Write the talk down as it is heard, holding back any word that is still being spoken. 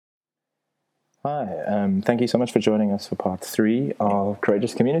Hi, thank you so much for joining us for part 3 of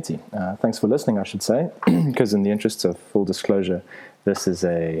Courageous Community. Thanks for listening, I should say, because in the interests of full disclosure, this is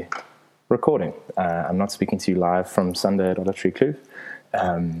a recording. I'm not speaking to you live from Sunday at Otter Tree Kloof,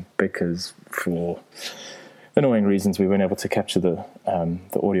 because for annoying reasons we weren't able to capture the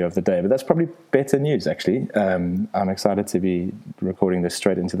audio of the day. But that's probably better news, actually. I'm excited to be recording this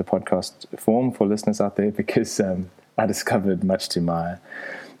straight into the podcast form for listeners out there, because I discovered, much to my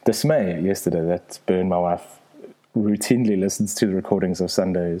dismay yesterday, that Bern, my wife, routinely listens to the recordings of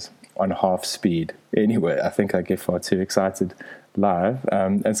Sundays on half speed. Anyway, I think I get far too excited live.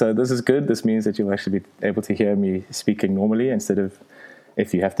 And so this is good. This means that you'll actually be able to hear me speaking normally instead of,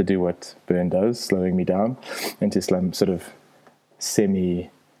 if you have to do what Bern does, slowing me down into some sort of semi-odd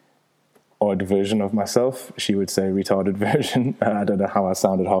version of myself. She would say retarded version. I don't know how I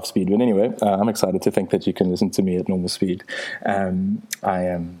sound at half speed. But anyway, I'm excited to think that you can listen to me at normal speed. I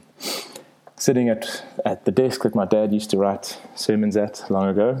am sitting at the desk that my dad used to write sermons at long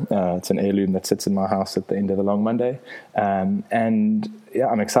ago. It's an heirloom that sits in my house at the end of a long Monday. And yeah,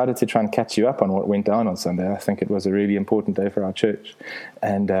 I'm excited to try and catch you up on what went down on Sunday. I think it was a really important day for our church.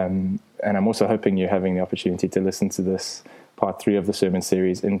 And I'm also hoping you're having the opportunity to listen to this part 3 of the sermon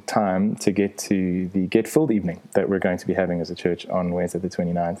series in time to get to the Get Filled evening that we're going to be having as a church on Wednesday the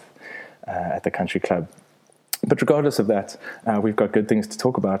 29th at the Country Club. But regardless of that, we've got good things to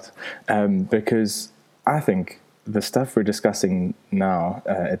talk about, because I think the stuff we're discussing now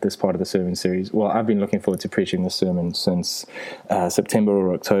at this part of the sermon series, well, I've been looking forward to preaching this sermon since September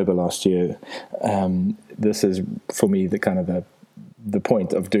or October last year. This is, for me, the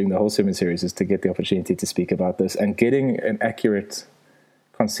point of doing the whole sermon series is to get the opportunity to speak about this and getting an accurate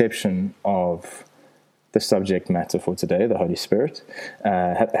conception of the subject matter for today, the Holy Spirit,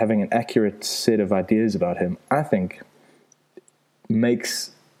 having an accurate set of ideas about him, I think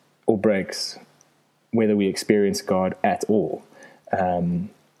makes or breaks whether we experience God at all. I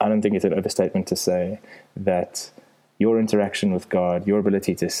don't think it's an overstatement to say that your interaction with God, your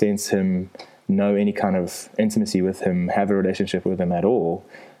ability to sense him, know any kind of intimacy with him, have a relationship with him at all,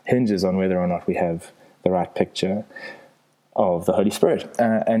 hinges on whether or not we have the right picture of the Holy Spirit.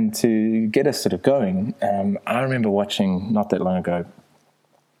 And to get us sort of going, I remember watching, not that long ago,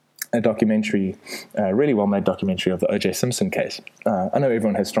 a documentary, a really well-made documentary of the O.J. Simpson case. I know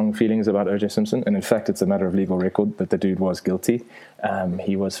everyone has strong feelings about O.J. Simpson, and in fact it's a matter of legal record that the dude was guilty.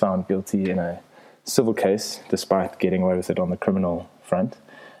 He was found guilty in a civil case, despite getting away with it on the criminal front.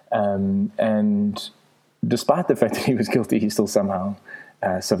 And despite the fact that he was guilty, he still somehow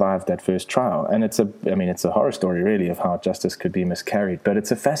survived that first trial. And it's a horror story, really, of how justice could be miscarried. But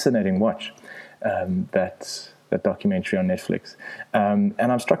it's a fascinating watch, that documentary on Netflix. And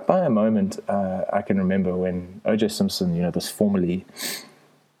I'm struck by a moment I can remember when O.J. Simpson, this formerly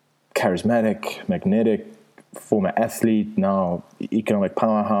charismatic, magnetic, former athlete, now economic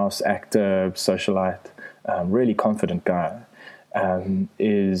powerhouse, actor, socialite, really confident guy,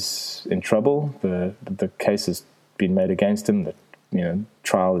 is in trouble. The case has been made against him. The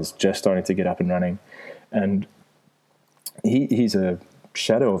trial is just starting to get up and running, and he's a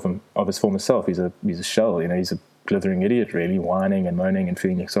shadow of his former self. He's a shell. He's a blithering idiot, really, whining and moaning and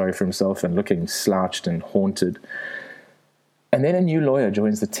feeling sorry for himself and looking slouched and haunted. And then a new lawyer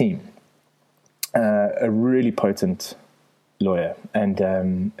joins the team, a really potent lawyer, and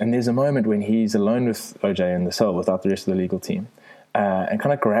there's a moment when he's alone with OJ in the cell without the rest of the legal team. And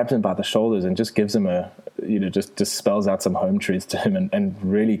kind of grabs him by the shoulders and just gives him just spells out some home truths to him and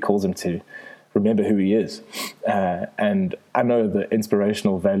really calls him to remember who he is. And I know the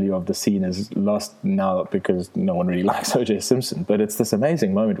inspirational value of the scene is lost now because no one really likes O.J. Simpson, but it's this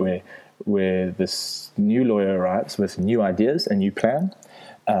amazing moment where this new lawyer arrives with new ideas, a new plan,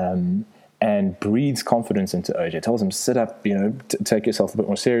 and breathes confidence into O.J. Tells him, sit up, take yourself a bit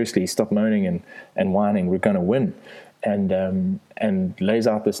more seriously, stop moaning and whining, we're going to win. And lays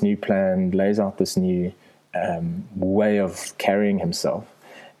out this new plan, lays out this new way of carrying himself.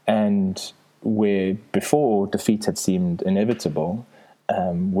 And where before defeat had seemed inevitable,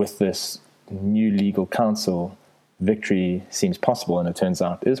 with this new legal counsel, victory seems possible, and it turns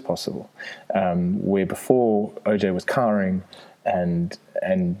out is possible. Where before OJ was cowering and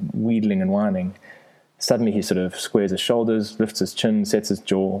wheedling and whining, suddenly he sort of squares his shoulders, lifts his chin, sets his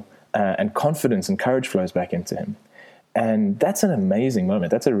jaw, and confidence and courage flows back into him. And that's an amazing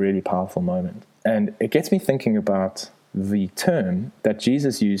moment. That's a really powerful moment. And it gets me thinking about the term that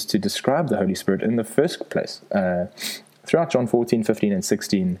Jesus used to describe the Holy Spirit in the first place. Throughout John 14, 15, and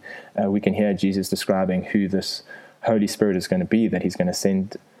 16, we can hear Jesus describing who this Holy Spirit is going to be, that he's going to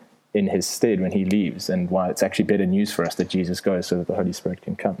send in his stead when he leaves, and why it's actually better news for us that Jesus goes so that the Holy Spirit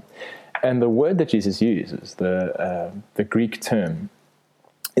can come. And the word that Jesus uses, the Greek term,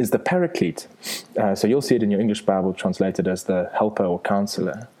 is the paraclete. So you'll see it in your English Bible translated as the helper or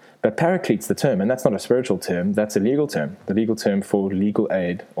counselor. But paraclete's the term, and that's not a spiritual term, that's a legal term, the legal term for legal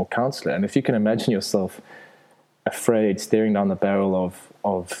aid or counselor. And if you can imagine yourself afraid, staring down the barrel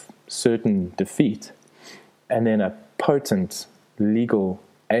of certain defeat, and then a potent legal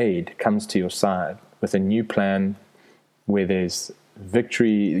aid comes to your side with a new plan where there's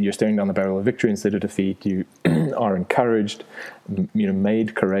victory, you're staring down the barrel of victory instead of defeat, you are encouraged,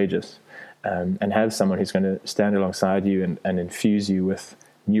 made courageous, and have someone who's going to stand alongside you and infuse you with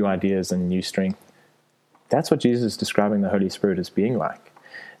new ideas and new strength. That's what Jesus is describing the Holy Spirit as being like.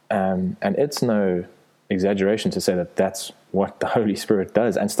 And it's no exaggeration to say that that's what the Holy Spirit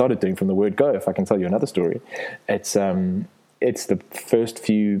does and started doing from the word go. If I can tell you another story, it's the first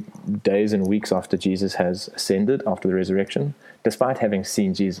few days and weeks after Jesus has ascended, after the resurrection, despite having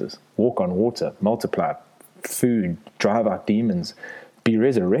seen Jesus walk on water, multiply food, drive out demons, be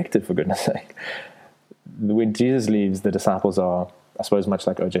resurrected, for goodness sake. When Jesus leaves, the disciples are, I suppose, much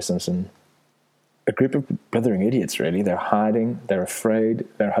like O.J. Simpson, a group of blithering idiots, really. They're hiding, they're afraid,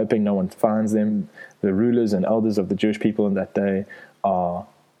 they're hoping no one finds them. The rulers and elders of the Jewish people in that day are,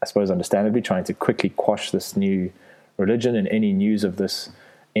 I suppose, understandably trying to quickly quash this new religion, and any news of this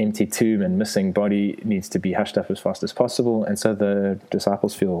empty tomb and missing body needs to be hushed up as fast as possible. And so the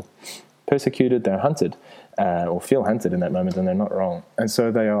disciples feel persecuted, they're hunted, or feel hunted in that moment, and they're not wrong. And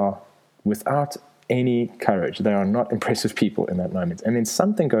so they are without any courage. They are not impressive people in that moment. And then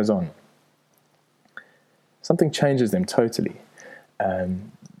something goes on. Something changes them totally.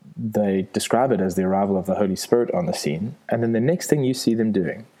 They describe it as the arrival of the Holy Spirit on the scene. And then the next thing you see them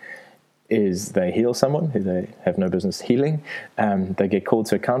doing is they heal someone who they have no business healing. They get called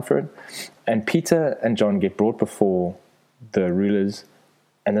to account for it. And Peter and John get brought before the rulers.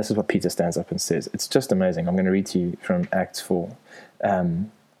 And this is what Peter stands up and says. It's just amazing. I'm going to read to you from Acts 4.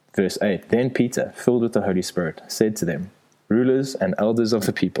 Verse 8, then Peter, filled with the Holy Spirit, said to them, rulers and elders of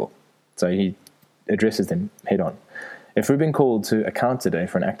the people. So he addresses them head on. If we've been called to account today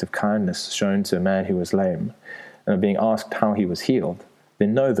for an act of kindness shown to a man who was lame, and are being asked how he was healed,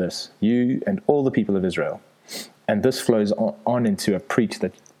 then know this, you and all the people of Israel. And this flows on into a preach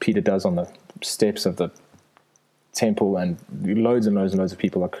that Peter does on the steps of the temple, and loads of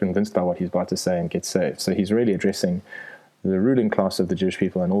people are convinced by what he's about to say and get saved. So he's really addressing the ruling class of the Jewish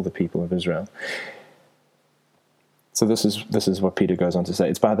people and all the people of Israel. So this is what Peter goes on to say.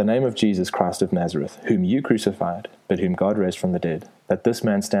 It's by the name of Jesus Christ of Nazareth, whom you crucified, but whom God raised from the dead, that this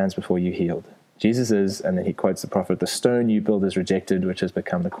man stands before you healed. Jesus is, and then he quotes the prophet, the stone you builders rejected, which has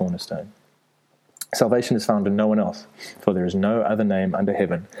become the cornerstone. Salvation is found in no one else, for there is no other name under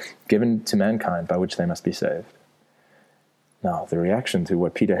heaven given to mankind by which they must be saved. Now, the reaction to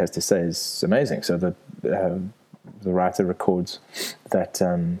what Peter has to say is amazing. So the writer records that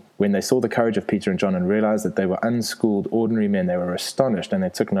when they saw the courage of Peter and John and realized that they were unschooled, ordinary men, they were astonished, and they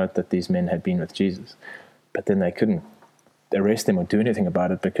took note that these men had been with Jesus. But then they couldn't arrest them or do anything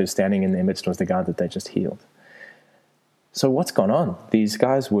about it because standing in their midst was the guy that they just healed. So what's gone on? These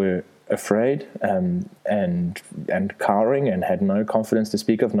guys were afraid and cowering and had no confidence to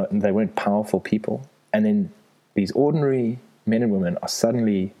speak of. They weren't powerful people. And then these ordinary men and women are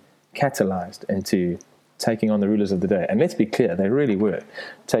suddenly catalyzed into taking on the rulers of the day. And let's be clear, they really were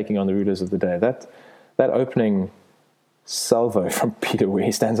taking on the rulers of the day. That opening salvo from Peter where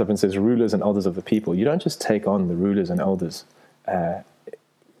he stands up and says, rulers and elders of the people, you don't just take on the rulers and elders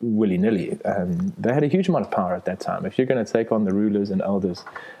willy-nilly. They had a huge amount of power at that time. If you're going to take on the rulers and elders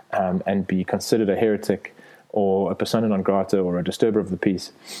and be considered a heretic or a persona non grata or a disturber of the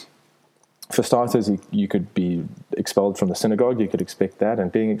peace, for starters, you could be expelled from the synagogue. You could expect that.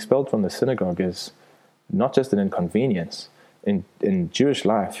 And being expelled from the synagogue is not just an inconvenience. In Jewish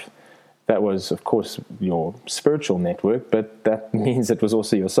life, that was, of course, your spiritual network, but that means it was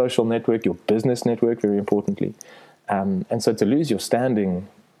also your social network, your business network, very importantly. And so to lose your standing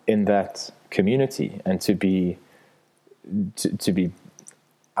in that community and to be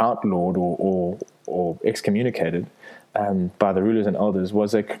outlawed or excommunicated by the rulers and elders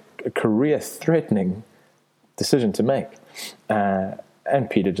was a career-threatening decision to make. And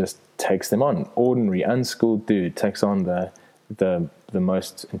Peter just takes them on. Ordinary, unschooled dude takes on the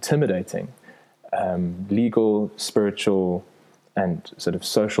most intimidating legal, spiritual, and sort of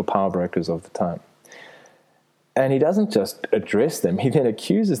social power brokers of the time. And he doesn't just address them, he then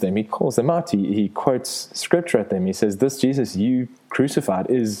accuses them, he calls them out, he quotes scripture at them. He says, this Jesus you crucified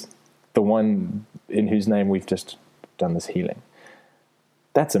is the one in whose name we've just done this healing.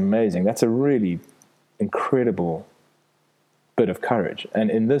 That's amazing. That's a really incredible bit of courage. And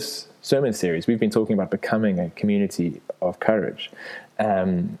in this sermon series, we've been talking about becoming a community of courage.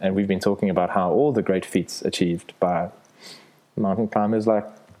 And we've been talking about how all the great feats achieved by mountain climbers like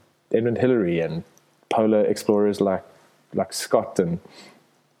Edmund Hillary and polar explorers like Scott and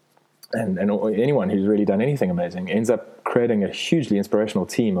anyone who's really done anything amazing ends up creating a hugely inspirational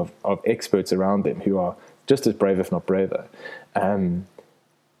team of experts around them who are just as brave, if not braver.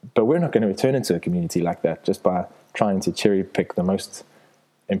 But we're not going to turn into a community like that just by trying to cherry pick the most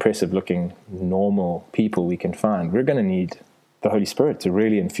impressive looking normal people we can find. We're going to need the Holy Spirit to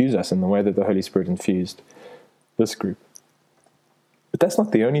really infuse us in the way that the Holy Spirit infused this group. But that's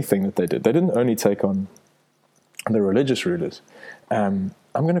not the only thing that they did. They didn't only take on the religious rulers. I'm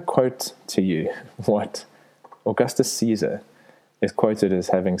going to quote to you what Augustus Caesar is quoted as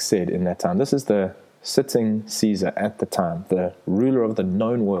having said in that time. This is the sitting Caesar at the time, the ruler of the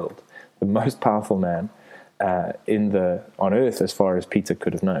known world, the most powerful man on earth as far as Peter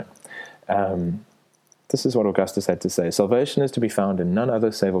could have known. This is what Augustus had to say. Salvation is to be found in none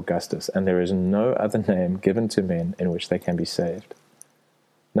other save Augustus, and there is no other name given to men in which they can be saved.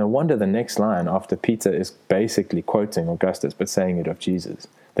 No wonder the next line after Peter is basically quoting Augustus, but saying it of Jesus.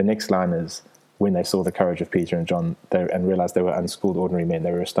 The next line is, when they saw the courage of Peter and John and realized they were unschooled, ordinary men,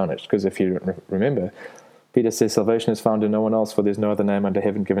 they were astonished. Because if you remember, Peter says, salvation is found in no one else, for there's no other name under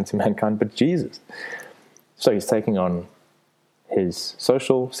heaven given to mankind but Jesus. So he's taking on his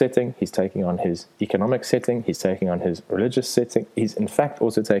social setting, he's taking on his economic setting, he's taking on his religious setting. He's in fact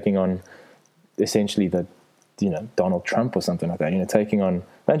also taking on essentially Donald Trump or something like that. Taking on,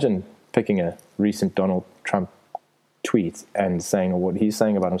 imagine picking a recent Donald Trump tweet and saying what he's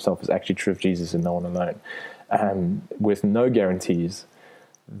saying about himself is actually true of Jesus and no one alone, with no guarantees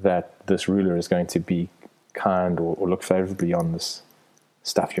that this ruler is going to be kind or look favorably on this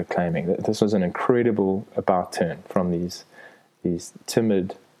stuff you're claiming. This was an incredible about turn from these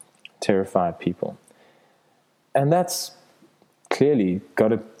timid, terrified people. And that's clearly got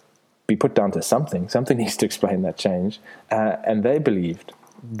to be put down to something. Something needs to explain that change. And they believed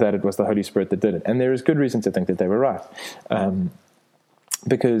that it was the Holy Spirit that did it. And there is good reason to think that they were right.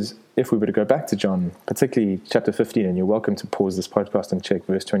 Because if we were to go back to John, particularly chapter 15, and you're welcome to pause this podcast and check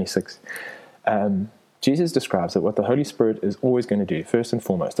verse 26, Jesus describes that what the Holy Spirit is always going to do, first and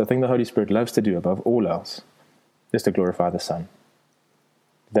foremost, the thing the Holy Spirit loves to do above all else, is to glorify the Son.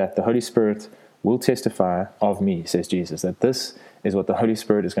 That the Holy Spirit will testify of me, says Jesus, that this is what the Holy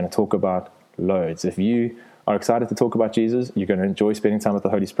Spirit is going to talk about loads. If you are excited to talk about Jesus, you're going to enjoy spending time with the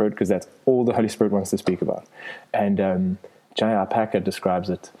Holy Spirit because that's all the Holy Spirit wants to speak about. And J.I. Packer describes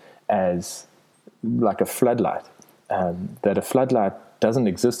it as like a floodlight, that a floodlight doesn't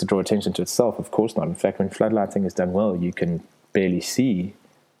exist to draw attention to itself. Of course not. In fact, when floodlighting is done well, you can barely see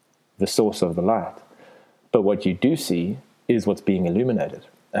the source of the light. But what you do see is what's being illuminated.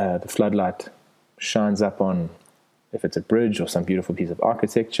 The floodlight shines up on, if it's a bridge or some beautiful piece of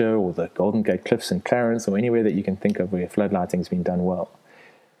architecture or the Golden Gate Cliffs in Clarence or anywhere that you can think of where floodlighting has been done well.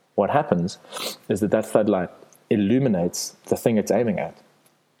 What happens is that floodlight illuminates the thing it's aiming at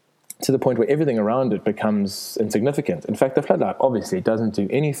to the point where everything around it becomes insignificant. In fact, the floodlight obviously doesn't do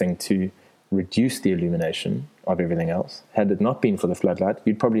anything to reduce the illumination of everything else. Had it not been for the floodlight,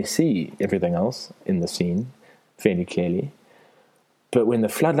 you'd probably see everything else in the scene fairly clearly. But when the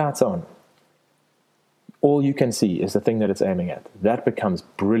floodlight's on, all you can see is the thing that it's aiming at. That becomes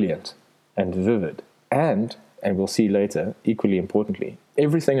brilliant and vivid. And we'll see later, equally importantly,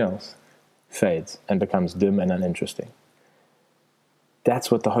 everything else fades and becomes dim and uninteresting.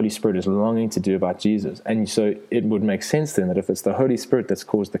 That's what the Holy Spirit is longing to do about Jesus. And so it would make sense then that if it's the Holy Spirit that's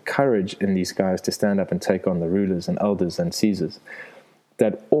caused the courage in these guys to stand up and take on the rulers and elders and Caesars,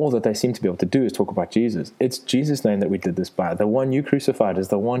 that all that they seem to be able to do is talk about Jesus. It's Jesus' name that we did this by. The one you crucified is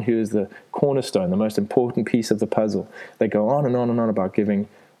the one who is the cornerstone, the most important piece of the puzzle. They go on and on and on about giving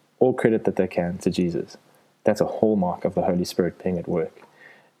all credit that they can to Jesus. That's a hallmark of the Holy Spirit being at work.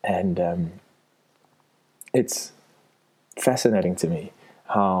 And it's fascinating to me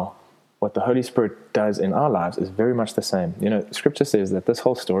how what the Holy Spirit does in our lives is very much the same. Scripture says that this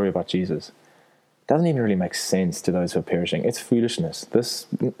whole story about Jesus doesn't even really make sense to those who are perishing. It's foolishness.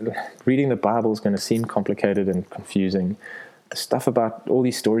 Reading the Bible is going to seem complicated and confusing. The stuff about all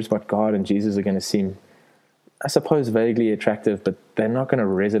these stories about God and Jesus are going to seem, I suppose, vaguely attractive, but they're not going to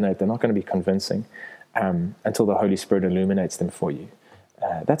resonate. They're not going to be convincing until the Holy Spirit illuminates them for you.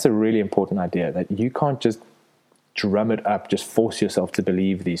 That's a really important idea, that you can't just drum it up, just force yourself to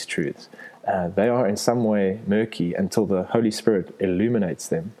believe these truths. They are in some way murky until the Holy Spirit illuminates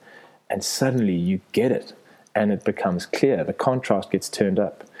them. And suddenly you get it, and it becomes clear. The contrast gets turned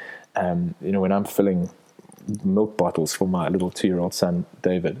up. When I'm filling milk bottles for my little 2-year-old son,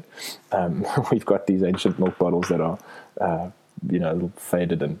 David. We've got these ancient milk bottles that are, a little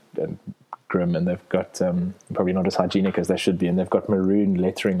faded and grim, and they've got probably not as hygienic as they should be, and they've got maroon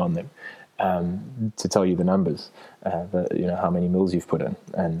lettering on them to tell you the numbers, how many mils you've put in.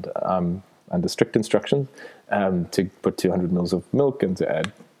 And under strict instructions to put 200 mils of milk and to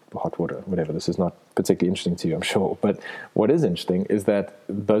add hot water, whatever. This is not particularly interesting to you, I'm sure. But what is interesting is that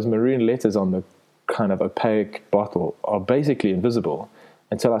those maroon letters on the kind of opaque bottle are basically invisible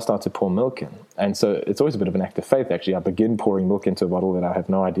until I start to pour milk in. And so it's always a bit of an act of faith, actually. I begin pouring milk into a bottle that I have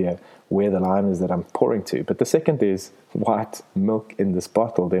no idea where the line is that I'm pouring to. But the second there's white milk in this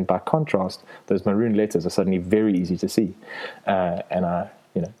bottle, then by contrast, those maroon letters are suddenly very easy to see. And I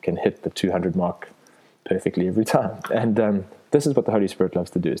can hit the 200 mark perfectly every time. And this is what the Holy Spirit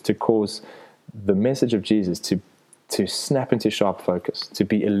loves to do, is to cause the message of Jesus to snap into sharp focus, to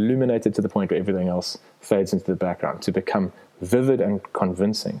be illuminated to the point where everything else fades into the background, to become vivid and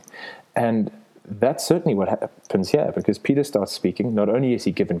convincing. And that's certainly what happens here, because Peter starts speaking. Not only is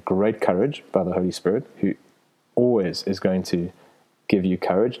he given great courage by the Holy Spirit, who always is going to give you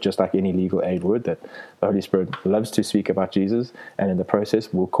courage, just like any legal aid would, that the Holy Spirit loves to speak about Jesus, and in the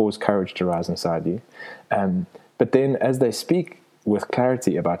process will cause courage to rise inside you. But then as they speak with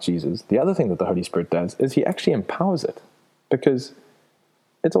clarity about Jesus, the other thing that the Holy Spirit does is he actually empowers it. Because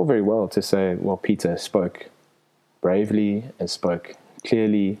it's all very well to say, well, Peter spoke bravely and spoke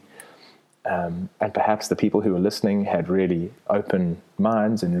clearly, and perhaps the people who were listening had really open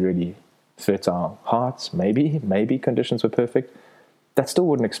minds and really fertile hearts. Maybe conditions were perfect. That still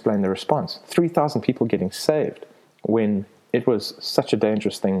wouldn't explain the response. 3,000 people getting saved when it was such a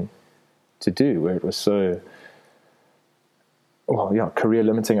dangerous thing to do, where it was so, career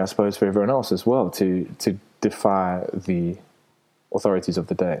limiting, I suppose, for everyone else as well, to defy the authorities of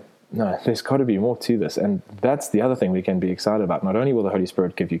the day. No, there's got to be more to this. And that's the other thing we can be excited about. Not only will the Holy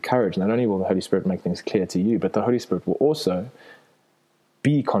Spirit give you courage, not only will the Holy Spirit make things clear to you, but the Holy Spirit will also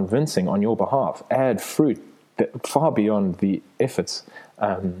be convincing on your behalf, add fruit that far beyond the efforts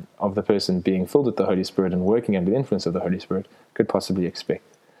of the person being filled with the Holy Spirit and working under the influence of the Holy Spirit could possibly expect.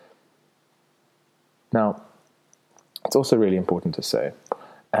 Now, it's also really important to say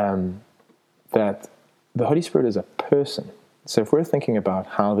that the Holy Spirit is a person. So if we're thinking about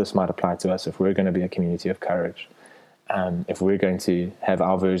how this might apply to us, if we're going to be a community of courage, if we're going to have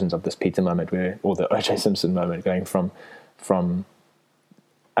our versions of this Peter moment, or the O.J. Simpson moment, going from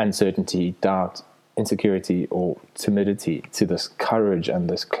uncertainty, doubt, insecurity, or timidity to this courage and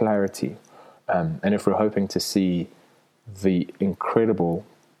this clarity, and if we're hoping to see the incredible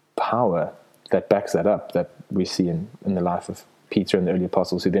power that backs that up, that we see in the life of Peter and the early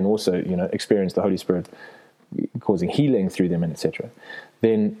apostles, who then also experienced the Holy Spirit causing healing through them, etc.,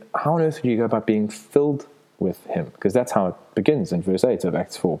 then how on earth do you go about being filled with him? Because that's how it begins in verse 8 of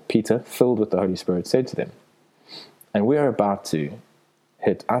Acts 4. Peter, filled with the Holy Spirit, said to them. And we are about to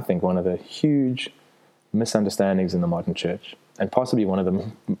hit, I think, one of the huge misunderstandings in the modern church, and possibly one of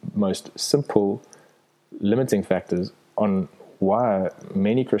the most simple limiting factors on why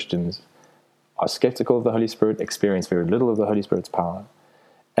many Christians are skeptical of the Holy Spirit, experience very little of the Holy Spirit's power.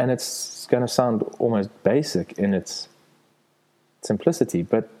 And it's going to sound almost basic in its simplicity,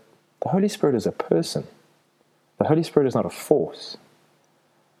 but the Holy Spirit is a person. The Holy Spirit is not a force.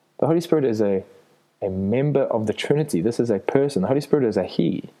 The Holy Spirit is a member of the Trinity. This is a person. The Holy Spirit is a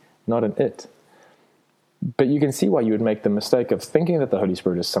he, not an it. But you can see why you would make the mistake of thinking that the Holy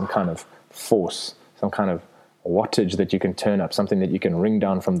Spirit is some kind of force, some kind of wattage that you can turn up, something that you can ring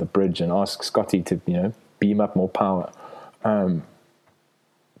down from the bridge and ask Scotty to, beam up more power.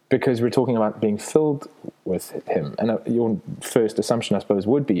 Because we're talking about being filled with him. And your first assumption, I suppose,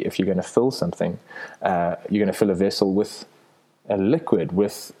 would be if you're going to fill something, you're going to fill a vessel with a liquid,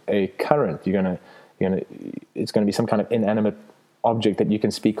 with a current. It's going to be some kind of inanimate object that you can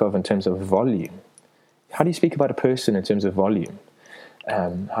speak of in terms of volume. How do you speak about a person in terms of volume?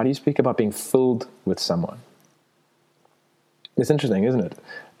 How do you speak about being filled with someone? It's interesting, isn't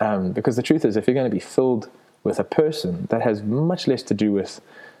it? Because the truth is, if you're going to be filled with a person, that has much less to do with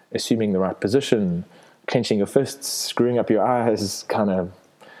assuming the right position, clenching your fists, screwing up your eyes, kind of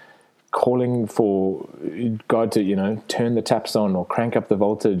calling for God to, turn the taps on or crank up the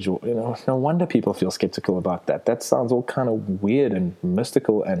voltage. Or, no wonder people feel skeptical about that. That sounds all kind of weird and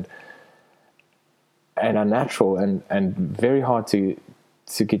mystical and unnatural and very hard to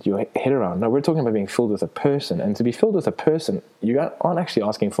get your head around. No, we're talking about being filled with a person. And to be filled with a person, you aren't actually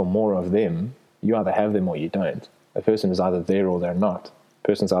asking for more of them. You either have them or you don't. A person is either there or they're not. A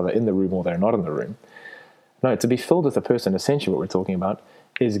person's either in the room or they're not in the room. No, to be filled with a person, essentially what we're talking about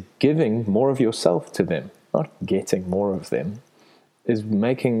is giving more of yourself to them. not getting more of them, is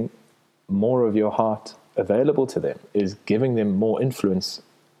making more of your heart available to them, is giving them more influence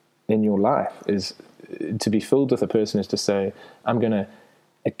in your life. Is to be filled with a person is to say, I'm going to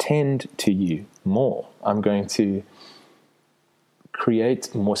attend to you more. I'm going to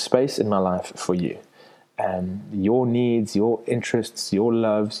create more space in my life for you. And your needs, your interests, your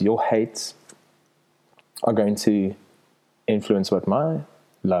loves, your hates are going to influence what my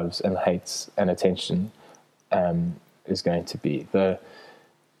loves and hates and attention is going to be. The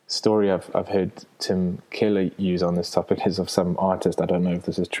story I've heard Tim Keller use on this topic is of some artist, I don't know if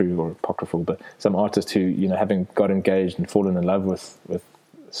this is true or apocryphal, but some artist who, having got engaged and fallen in love with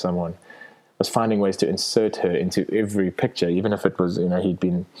someone, was finding ways to insert her into every picture, even if it was, he'd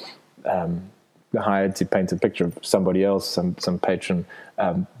been hired to paint a picture of somebody else, some patron.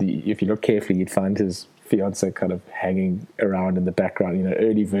 If you look carefully, you'd find his fiance kind of hanging around in the background,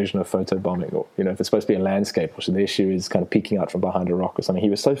 early version of photo bombing, or, if it's supposed to be a landscape, or so there she is kind of peeking out from behind a rock or something. He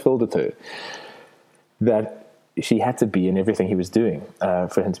was so filled with her that she had to be in everything he was doing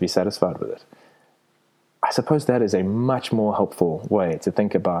for him to be satisfied with it. I suppose that is a much more helpful way to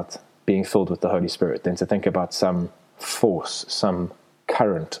think about being filled with the Holy Spirit than to think about some force, some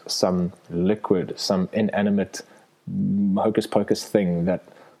current, some liquid, some inanimate hocus pocus thing that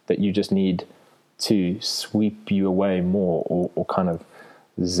you just need to sweep you away more, or kind of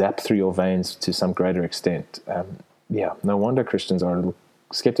zap through your veins to some greater extent. No wonder Christians are a little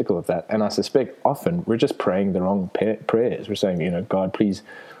skeptical of that. And I suspect often we're just praying the wrong prayers. We're saying, God, please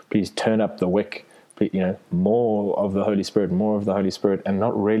turn up the wick, more of the Holy Spirit, and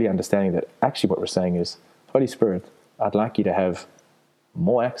not really understanding that actually what we're saying is, Holy Spirit, I'd like you to have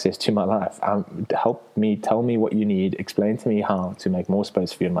more access to my life. Help me, tell me what you need, explain to me how to make more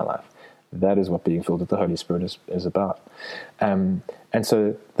space for you in my life. That is what being filled with the Holy Spirit is about. And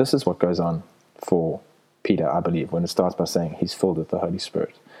so this is what goes on for Peter, I believe, when it starts by saying he's filled with the Holy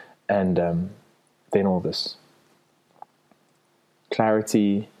Spirit. And then all this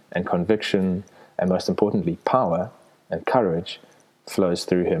clarity and conviction, and most importantly, power and courage flows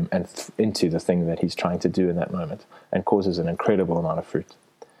through him and into the thing that he's trying to do in that moment, and causes an incredible amount of fruit.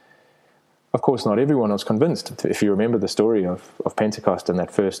 Of course, not everyone was convinced. If you remember the story of Pentecost and that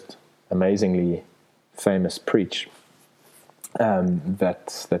first amazingly famous preach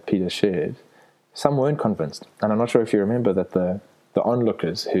that Peter shared, some weren't convinced. And I'm not sure if you remember that the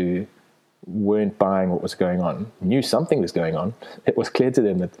onlookers who weren't buying what was going on knew something was going on. It was clear to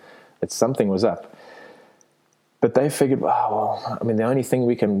them that something was up. But they figured, the only thing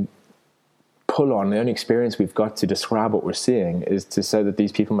we can pull on, the only experience we've got to describe what we're seeing is to say that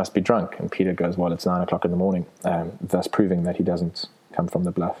these people must be drunk. And Peter goes, it's 9 o'clock in the morning, thus proving that he doesn't come from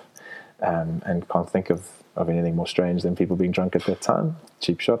the bluff. And can't think of anything more strange than people being drunk at that time.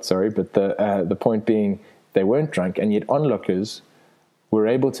 Cheap shot, sorry. But the point being, they weren't drunk, and yet onlookers were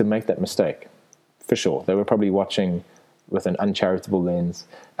able to make that mistake, for sure. They were probably watching with an uncharitable lens,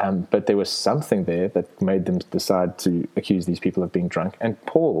 but there was something there that made them decide to accuse these people of being drunk. And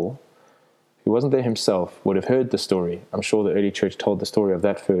Paul, who wasn't there himself, would have heard the story. I'm sure the early church told the story of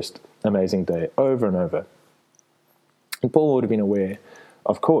that first amazing day over and over. And Paul would have been aware,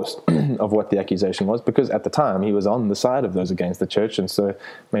 of course, of what the accusation was, because at the time he was on the side of those against the church, and so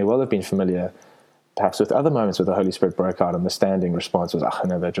may well have been familiar perhaps with other moments where the Holy Spirit broke out and the standing response was,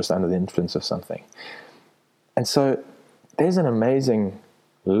 they're just under the influence of something. And so there's an amazing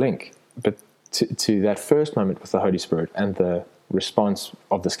link but to that first moment with the Holy Spirit and the response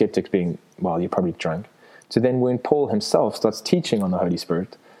of the skeptics being, you're probably drunk, to then when Paul himself starts teaching on the Holy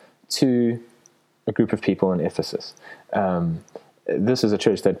Spirit to a group of people in Ephesus. This is a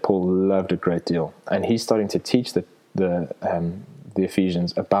church that Paul loved a great deal, and he's starting to teach the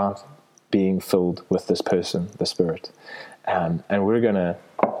Ephesians about being filled with this person, the Spirit. And we're going to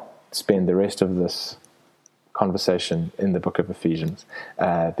spend the rest of this conversation in the book of Ephesians.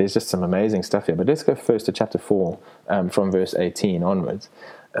 There's just some amazing stuff here, but let's go first to chapter 4 from verse 18 onwards.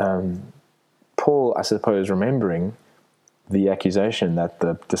 Paul, I suppose, remembering the accusation that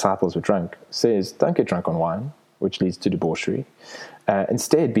the disciples were drunk, says, don't get drunk on wine, which leads to debauchery.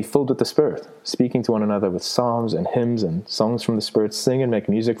 Instead, be filled with the Spirit, speaking to one another with psalms and hymns and songs from the Spirit. Sing and make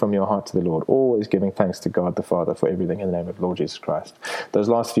music from your heart to the Lord, always giving thanks to God the Father for everything in the name of Lord Jesus Christ. Those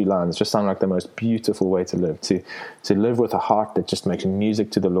last few lines just sound like the most beautiful way to live, to live with a heart that just makes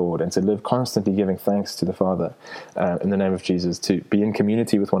music to the Lord, and to live constantly giving thanks to the Father in the name of Jesus, to be in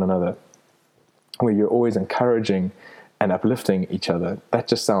community with one another, where you're always encouraging and uplifting each other. That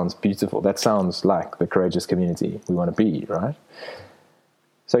just sounds beautiful. That sounds like the courageous community we want to be, right?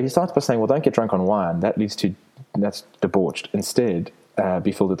 So he starts by saying, don't get drunk on wine. That's debauched. Instead,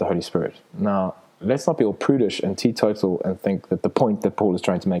 be filled with the Holy Spirit. Now, let's not be all prudish and teetotal and think that the point that Paul is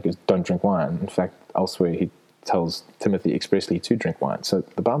trying to make is don't drink wine. In fact, elsewhere he tells Timothy expressly to drink wine. So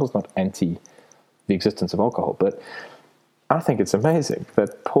the Bible's not anti the existence of alcohol, but I think it's amazing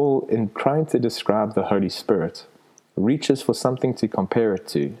that Paul, in trying to describe the Holy Spirit, reaches for something to compare it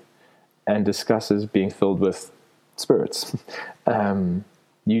to and discusses being filled with spirits.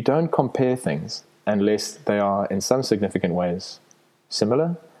 You don't compare things unless they are in some significant ways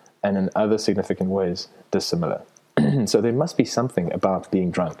similar and in other significant ways dissimilar. So there must be something about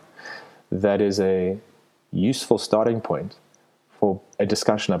being drunk that is a useful starting point for a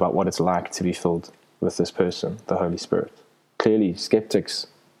discussion about what it's like to be filled with this person, the Holy Spirit. Clearly, skeptics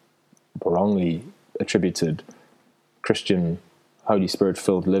wrongly attributed Christian Holy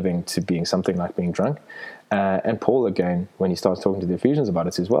Spirit-filled living to being something like being drunk. And Paul, again, when he starts talking to the Ephesians about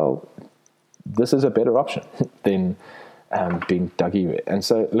it, says, well, this is a better option than being duggy. And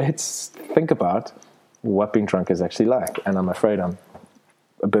so let's think about what being drunk is actually like. And I'm afraid I'm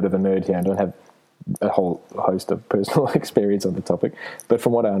a bit of a nerd here and don't have a whole host of personal experience on the topic, but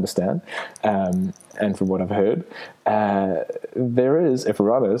from what I understand and from what I've heard, there is, if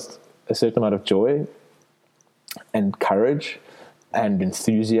we're honest, a certain amount of joy and courage and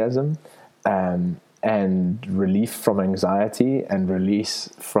enthusiasm and relief from anxiety and release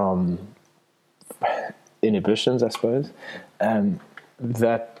from inhibitions, I suppose,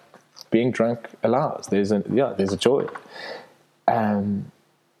 that being drunk allows. There's a joy.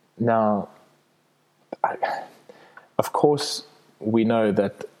 Now, of course, we know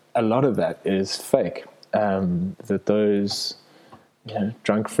that a lot of that is fake. That those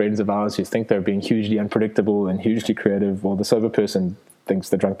drunk friends of ours who think they're being hugely unpredictable and hugely creative, well, the sober person thinks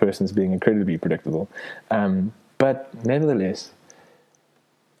the drunk person is being incredibly predictable. But nevertheless,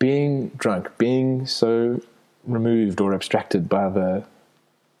 being drunk, being so removed or abstracted by the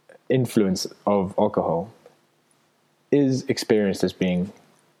influence of alcohol, is experienced as being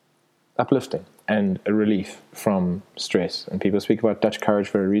uplifting and a relief from stress. And people speak about Dutch courage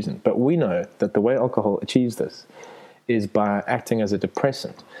for a reason. But we know that the way alcohol achieves this is by acting as a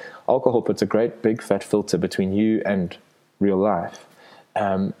depressant. Alcohol puts a great big fat filter between you and real life.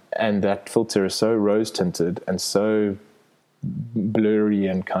 And that filter is so rose-tinted and so blurry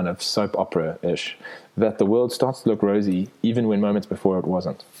and kind of soap opera-ish that the world starts to look rosy even when moments before it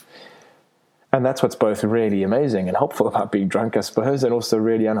wasn't. And that's what's both really amazing and helpful about being drunk, I suppose, and also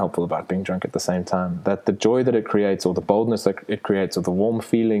really unhelpful about being drunk at the same time. That the joy that it creates, or the boldness that it creates, or the warm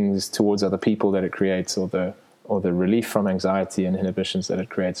feelings towards other people that it creates, or the relief from anxiety and inhibitions that it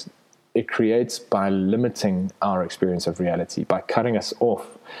creates by limiting our experience of reality, by cutting us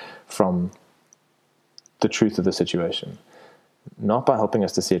off from the truth of the situation, not by helping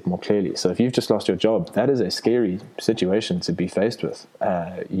us to see it more clearly. So if you've just lost your job, that is a scary situation to be faced with.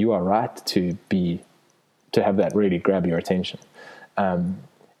 You are right to have that really grab your attention.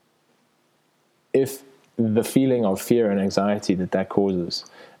 If the feeling of fear and anxiety that causes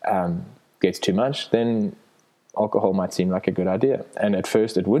gets too much, then alcohol might seem like a good idea. And at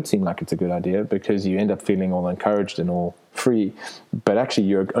first it would seem like it's a good idea because you end up feeling all encouraged and all free. But actually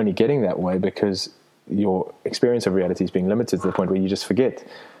you're only getting that way because your experience of reality is being limited to the point where you just forget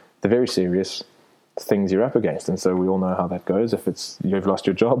the very serious things you're up against. And so we all know how that goes. If it's you've lost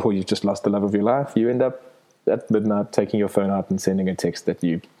your job or you've just lost the love of your life, you end up at midnight taking your phone out and sending a text that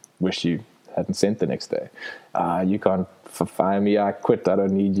you wish you hadn't sent the next day. You can't fire me, I quit, I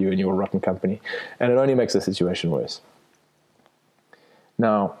don't need you and your rotten company. And it only makes the situation worse.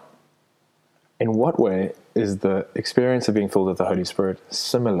 Now, in what way is the experience of being filled with the Holy Spirit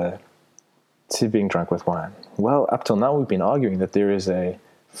similar to being drunk with wine? Well, up till now we've been arguing that there is an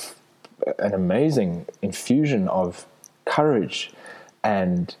amazing infusion of courage,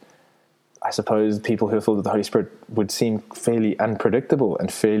 and I suppose people who are filled with the Holy Spirit would seem fairly unpredictable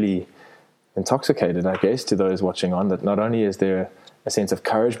and fairly intoxicated, I guess, to those watching on, that not only is there a sense of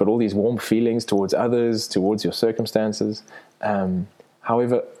courage, but all these warm feelings towards others, towards your circumstances.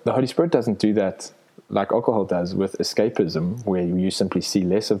 However, the Holy Spirit doesn't do that like alcohol does with escapism, where you simply see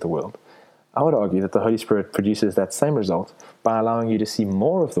less of the world. I would argue that the Holy Spirit produces that same result by allowing you to see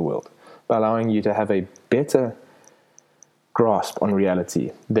more of the world, by allowing you to have a better grasp on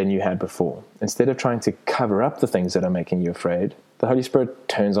reality than you had before. Instead of trying to cover up the things that are making you afraid, the Holy Spirit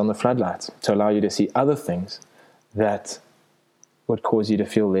turns on the floodlights to allow you to see other things that would cause you to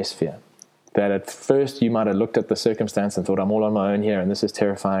feel less fear. That at first you might have looked at the circumstance and thought, I'm all on my own here and this is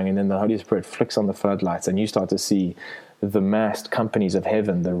terrifying, and then the Holy Spirit flicks on the floodlights and you start to see the massed companies of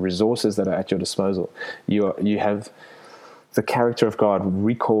heaven, the resources that are at your disposal. You have the character of God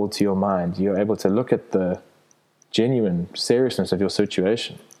recalled to your mind. You're able to look at the genuine seriousness of your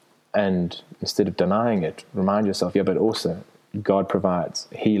situation And instead of denying it, remind yourself, yeah, but also God provides.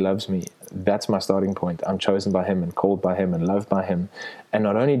 He loves me. That's my starting point. I'm chosen by him and called by him and loved by him. And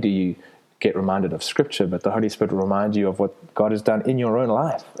not only do you get reminded of Scripture, but the Holy Spirit will remind you of what God has done in your own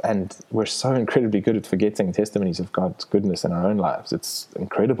life. And we're so incredibly good at forgetting testimonies of God's goodness in our own lives. It's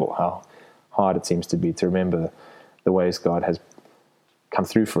incredible how hard it seems to be to remember the ways God has come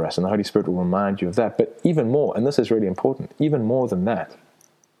through for us. And the Holy Spirit will remind you of that. But even more, and this is really important, even more than that,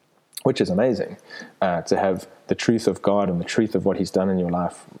 which is amazing, to have the truth of God and the truth of what he's done in your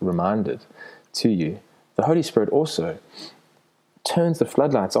life reminded to you. The Holy Spirit also turns the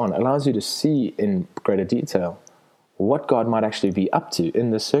floodlights on, allows you to see in greater detail what God might actually be up to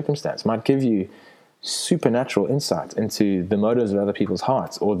in this circumstance, might give you supernatural insight into the motives of other people's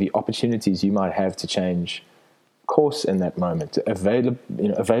hearts or the opportunities you might have to change course in that moment,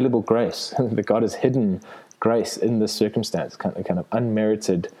 available grace, that God has hidden grace in this circumstance, kind of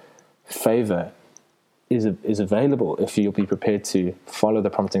unmerited favor is available if you'll be prepared to follow the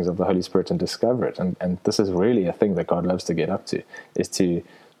promptings of the Holy Spirit and discover it. And this is really a thing that God loves to get up to, is to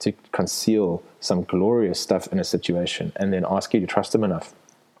conceal some glorious stuff in a situation and then ask you to trust him enough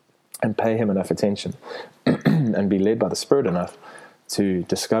and pay him enough attention and be led by the Spirit enough to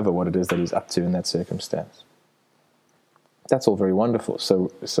discover what it is that he's up to in that circumstance. That's all very wonderful.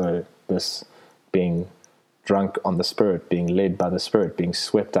 So this being drunk on the Spirit, being led by the Spirit, being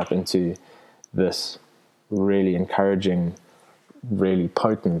swept up into this really encouraging, really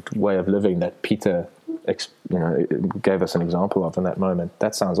potent way of living that Peter gave us an example of in that moment.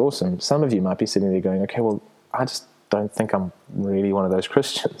 That sounds awesome. Some of you might be sitting there going, okay, well, I just don't think I'm really one of those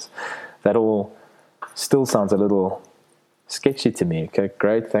Christians. That all still sounds a little sketchy to me. Okay,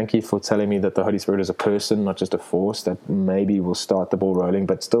 great. Thank you for telling me that the Holy Spirit is a person, not just a force that maybe will start the ball rolling,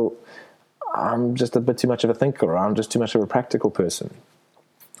 but still, I'm just a bit too much of a thinker, or I'm just too much of a practical person.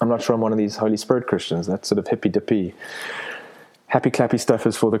 I'm not sure I'm one of these Holy Spirit Christians. That sort of hippy-dippy, happy-clappy stuff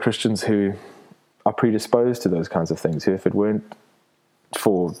is for the Christians who are predisposed to those kinds of things, who, if it weren't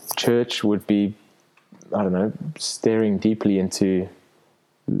for church, would be, I don't know, staring deeply into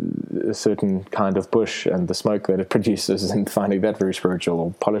a certain kind of bush and the smoke that it produces and finding that very spiritual,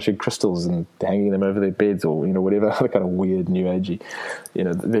 or polishing crystals and hanging them over their beds, or, whatever other kind of weird new agey.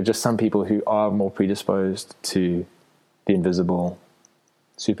 There are just some people who are more predisposed to the invisible,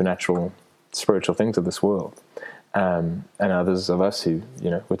 supernatural, spiritual things of this world. And others of us who,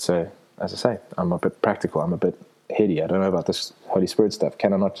 would say, as I say, I'm a bit practical, I'm a bit heady, I don't know about this Holy Spirit stuff.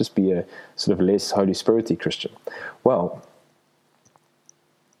 Can I not just be a sort of less Holy Spirit-y Christian? Well,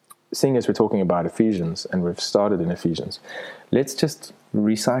 seeing as we're talking about Ephesians, and we've started in Ephesians, let's just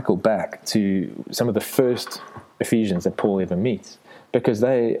recycle back to some of the first Ephesians that Paul ever meets, because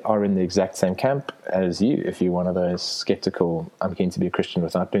they are in the exact same camp as you, if you're one of those skeptical, I'm keen to be a Christian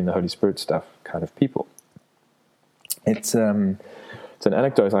without doing the Holy Spirit stuff kind of people. It's an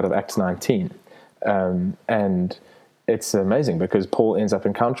anecdote out of Acts 19, and it's amazing because Paul ends up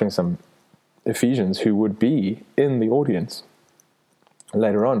encountering some Ephesians who would be in the audience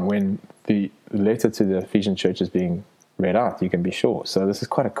later on when the letter to the Ephesian church is being read out, you can be sure. So this is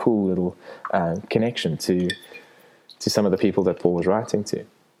quite a cool little connection to some of the people that Paul was writing to.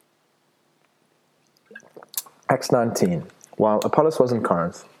 Acts 19. While Apollos was in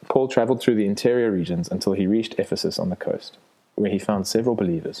Corinth, Paul traveled through the interior regions until he reached Ephesus on the coast, where he found several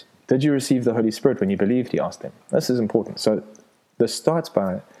believers. Did you receive the Holy Spirit when you believed? He asked them. This is important. So this starts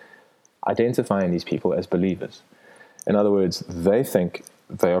by identifying these people as believers. In other words, they think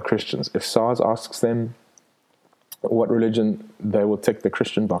they are Christians. If SARS asks them what religion, they will tick the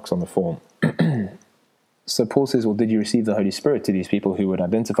Christian box on the form. So Paul says, well, did you receive the Holy Spirit, to these people who would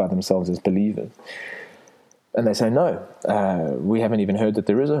identify themselves as believers? And they say, no, we haven't even heard that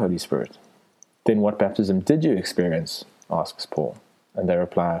there is a Holy Spirit. Then what baptism did you experience? Asks Paul. And they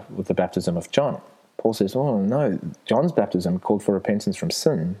reply, with the baptism of John. Paul says, oh, no, John's baptism called for repentance from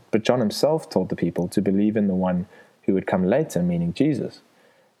sin, but John himself told the people to believe in the one who would come later, meaning Jesus.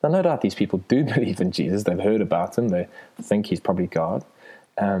 Now, no doubt these people do believe in Jesus. They've heard about him. They think he's probably God.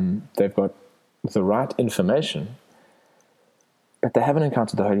 They've got the right information, but they haven't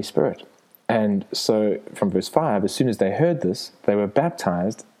encountered the Holy Spirit. And so from verse 5, as soon as they heard this, they were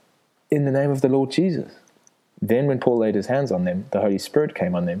baptized in the name of the Lord Jesus. Then when Paul laid his hands on them, the Holy Spirit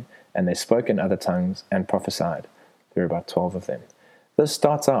came on them, and they spoke in other tongues and prophesied. There were about 12 of them. This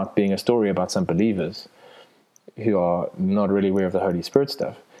starts out being a story about some believers who are not really aware of the Holy Spirit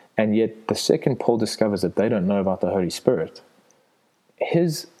stuff. And yet the second Paul discovers that they don't know about the Holy Spirit,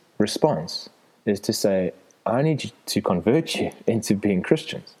 his response is to say, I need you to convert you into being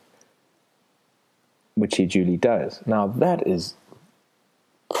Christians, which he duly does. Now that is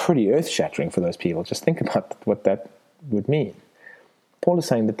pretty earth-shattering for those people. Just think about what that would mean. Paul is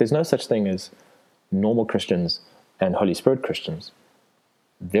saying that there's no such thing as normal Christians and Holy Spirit Christians.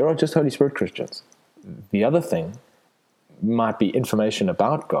 There are just Holy Spirit Christians. The other thing might be information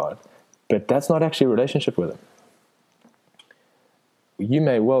about God, but that's not actually a relationship with Him. You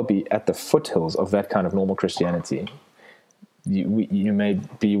may well be at the foothills of that kind of normal Christianity. You may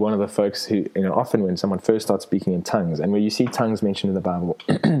be one of the folks who, often when someone first starts speaking in tongues, and where you see tongues mentioned in the Bible,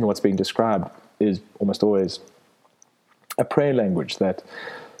 what's being described is almost always a prayer language that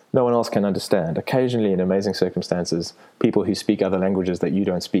no one else can understand. Occasionally, in amazing circumstances, people who speak other languages that you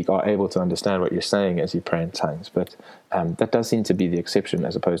don't speak are able to understand what you're saying as you pray in tongues. But that does seem to be the exception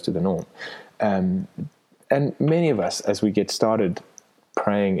as opposed to the norm. And many of us, as we get started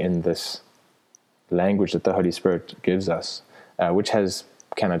praying in this language that the Holy Spirit gives us, which has,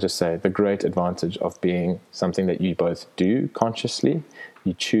 can I just say, the great advantage of being something that you both do consciously.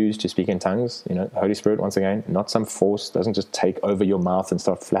 You choose to speak in tongues. The Holy Spirit, once again, not some force, doesn't just take over your mouth and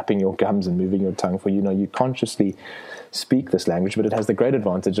start flapping your gums and moving your tongue for you. You consciously speak this language, but it has the great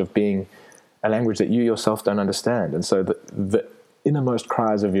advantage of being a language that you yourself don't understand. And so the innermost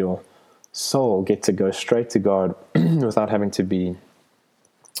cries of your soul get to go straight to God without having to be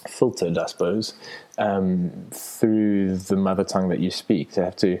filtered, I suppose, through the mother tongue that you speak. To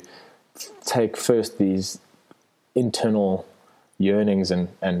have to take first these internal yearnings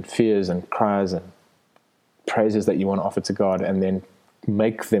and fears and cries and praises that you want to offer to God, and then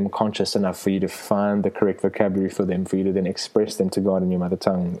make them conscious enough for you to find the correct vocabulary for them, for you to then express them to God in your mother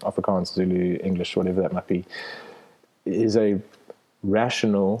tongue, Afrikaans, Zulu, English, whatever that might be, is a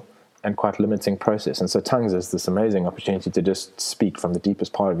rational and quite limiting process. And so tongues is this amazing opportunity to just speak from the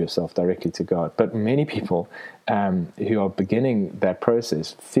deepest part of yourself directly to God. But many people who are beginning that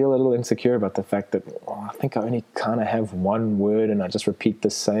process feel a little insecure about the fact that, I think I only kind of have one word and I just repeat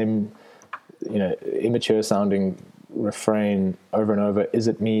the same, immature sounding refrain over and over. Is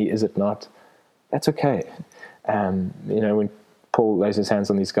it me? Is it not? That's okay. When Paul lays his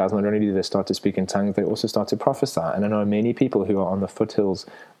hands on these guys, not only do they start to speak in tongues, they also start to prophesy. And I know many people who are on the foothills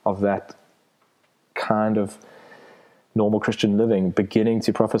of that kind of normal Christian living, beginning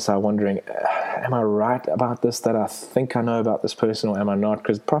to prophesy, wondering, am I right about this, that I think I know about this person, or am I not?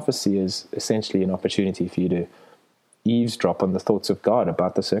 Because prophecy is essentially an opportunity for you to eavesdrop on the thoughts of God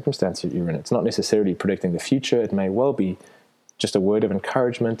about the circumstance that you're in. It's not necessarily predicting the future. It may well be just a word of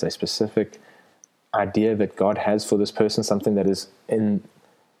encouragement, a specific idea that God has for this person, something that is in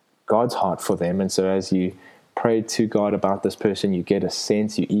God's heart for them. And so as you pray to God about this person, you get a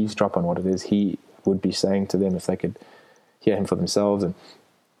sense, you eavesdrop on what it is He would be saying to them if they could hear Him for themselves. And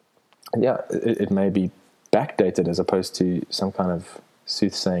it may be backdated as opposed to some kind of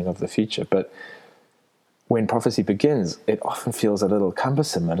soothsaying of the future. But when prophecy begins, it often feels a little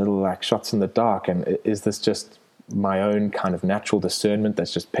cumbersome, a little like shots in the dark. And is this just my own kind of natural discernment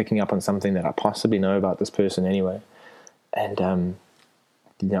that's just picking up on something that I possibly know about this person anyway? And,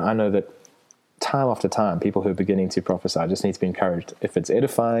 I know that time after time, people who are beginning to prophesy just need to be encouraged. If it's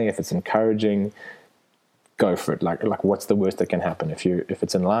edifying, if it's encouraging, go for it. Like what's the worst that can happen? If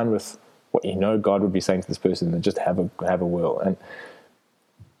it's in line with what God would be saying to this person, then just have a whirl. And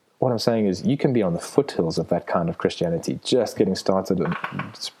what I'm saying is, you can be on the foothills of that kind of Christianity, just getting started and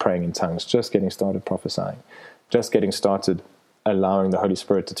praying in tongues, just getting started prophesying, just getting started allowing the Holy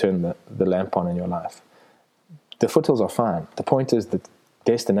Spirit to turn the lamp on in your life. The foothills are fine. The point is that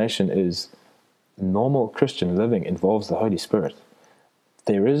destination is normal Christian living involves the Holy Spirit.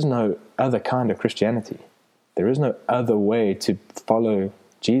 There is no other kind of Christianity. There is no other way to follow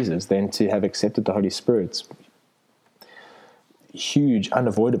Jesus than to have accepted the Holy Spirit's huge,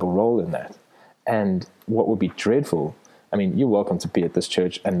 unavoidable role in that. And what would be dreadful, you're welcome to be at this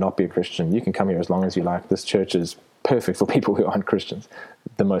church and not be a Christian. You can come here as long as you like. This church is perfect for people who aren't Christians.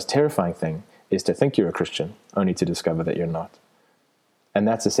 The most terrifying thing is to think you're a Christian, only to discover that you're not. And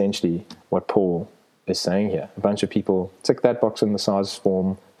that's essentially what Paul is saying here. A bunch of people tick that box in the SARS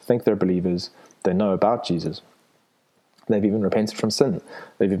form, think they're believers, they know about Jesus. They've even repented from sin.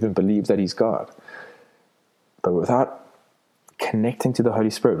 They've even believed that He's God. But without connecting to the Holy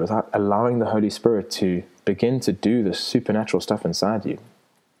Spirit, without allowing the Holy Spirit to begin to do this supernatural stuff inside you,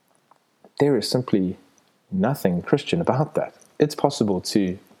 there is simply nothing Christian about that. It's possible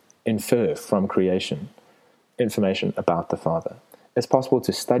to infer from creation information about the Father. It's possible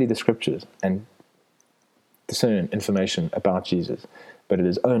to study the Scriptures and discern information about Jesus, but it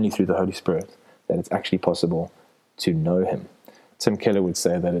is only through the Holy Spirit that it's actually possible to know Him. Tim Keller would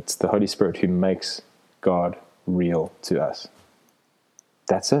say that it's the Holy Spirit who makes God real to us.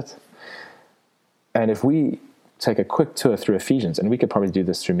 That's it. And if we take a quick tour through Ephesians, and we could probably do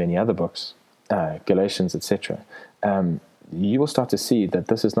this through many other books, Galatians, etc., you will start to see that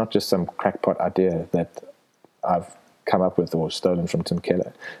this is not just some crackpot idea that I've come up with or stolen from Tim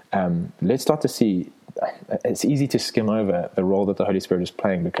Keller. Let's start to see, it's easy to skim over the role that the Holy Spirit is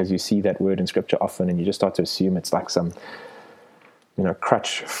playing because you see that word in Scripture often and you just start to assume it's like some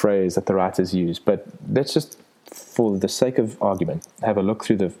crutch phrase that the writers use. But let's just, for the sake of argument, have a look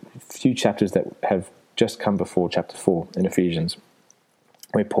through the few chapters that have just come before chapter 4 in Ephesians,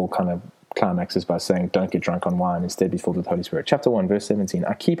 where Paul kind of climaxes by saying, don't get drunk on wine, instead be filled with the Holy Spirit. Chapter 1, verse 17,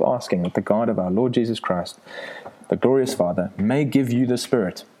 I keep asking that the God of our Lord Jesus Christ, the glorious Father, may give you the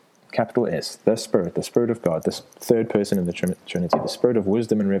Spirit, capital S, the Spirit of God, this third person in the Trinity, the Spirit of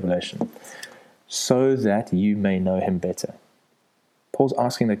wisdom and revelation, so that you may know him better. Paul's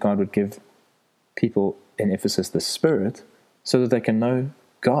asking that God would give people in Ephesus the Spirit so that they can know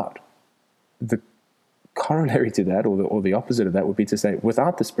God. The corollary to that, or the opposite of that, would be to say,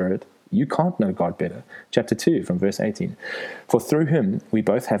 without the Spirit, you can't know God better. Chapter 2, from verse 18. For through him we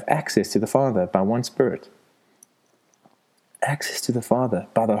both have access to the Father by one Spirit. Access to the Father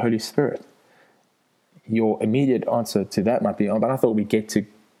by the Holy Spirit. Your immediate answer to that might be, but I thought we get to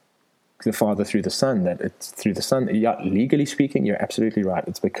the Father through the Son, that it's through the Son. Yeah, legally speaking, you're absolutely right.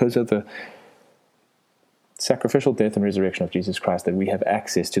 It's because of the sacrificial death and resurrection of Jesus Christ that we have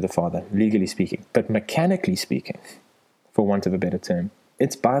access to the Father, legally speaking. But mechanically speaking, for want of a better term,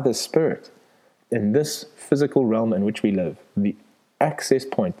 it's by the Spirit. In this physical realm in which we live, the access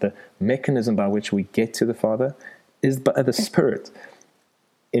point, the mechanism by which we get to the Father is by the Spirit,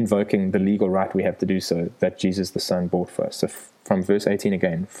 invoking the legal right we have to do so, that Jesus the Son bought for us. So from verse 18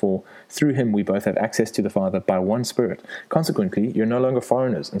 again, for through him we both have access to the Father by one Spirit. Consequently, you're no longer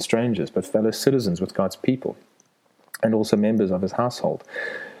foreigners and strangers, but fellow citizens with God's people, and also members of his household.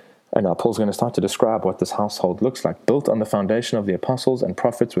 And now Paul's going to start to describe what this household looks like, built on the foundation of the apostles and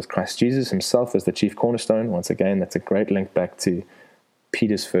prophets, with Christ Jesus himself as the chief cornerstone. Once again, that's a great link back to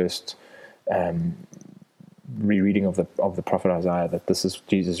Peter's first rereading of the prophet Isaiah, that this is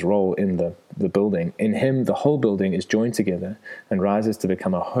Jesus' role in the building. In him, the whole building is joined together and rises to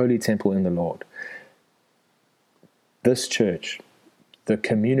become a holy temple in the Lord. This church, the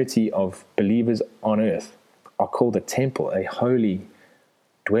community of believers on earth, are called a temple, a holy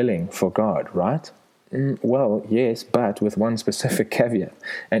dwelling for God, right? Well, yes, but with one specific caveat.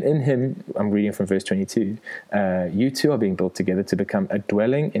 And in him, I'm reading from verse 22, you two are being built together to become a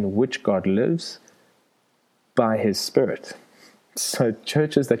dwelling in which God lives by his Spirit. So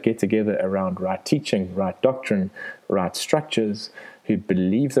churches that get together around right teaching, right doctrine, right structures, who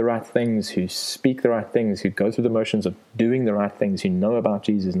believe the right things, who speak the right things, who go through the motions of doing the right things, who know about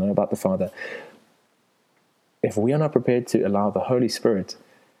Jesus, know about the Father. If we are not prepared to allow the Holy Spirit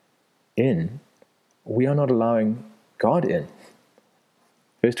in, we are not allowing God in.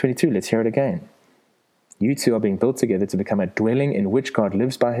 Verse 22, let's hear it again. You two are being built together to become a dwelling in which God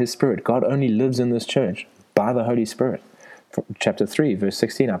lives by his Spirit. God only lives in this church by the Holy Spirit. Chapter 3, verse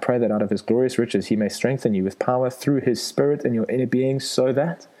 16, I pray that out of his glorious riches he may strengthen you with power through his Spirit in your inner being, so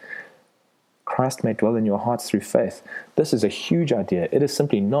that Christ may dwell in your hearts through faith. This is a huge idea. It is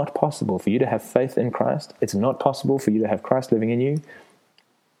simply not possible for you to have faith in Christ. It's not possible for you to have Christ living in you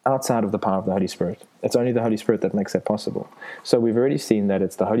outside of the power of the Holy Spirit. It's only the Holy Spirit that makes that possible. So we've already seen that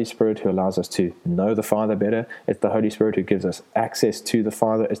it's the Holy Spirit who allows us to know the Father better. It's the Holy Spirit who gives us access to the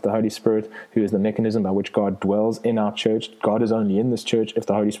Father. It's the Holy Spirit who is the mechanism by which God dwells in our church. God is only in this church if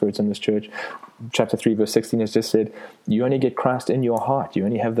the Holy Spirit's in this church. Chapter 3, verse 16 has just said, you only get Christ in your heart. You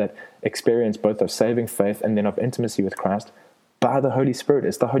only have that experience both of saving faith and then of intimacy with Christ by the Holy Spirit.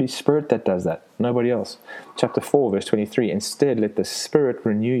 It's the Holy Spirit that does that, nobody else. Chapter 4, verse 23, instead let the Spirit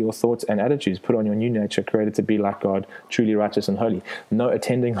renew your thoughts and attitudes. Put on your new nature, created to be like God, truly righteous and holy. No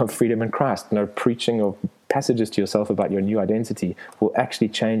attending of freedom in Christ, no preaching of passages to yourself about your new identity will actually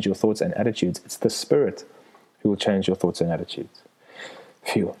change your thoughts and attitudes. It's the Spirit who will change your thoughts and attitudes.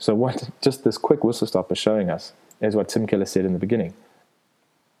 Phew. So what just this quick whistle stop is showing us is what Tim Keller said in the beginning.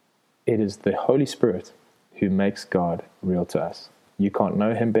 It is the Holy Spirit who makes God real to us. You can't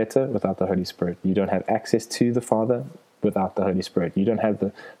know him better without the Holy Spirit. You don't have access to the Father without the Holy Spirit. You don't have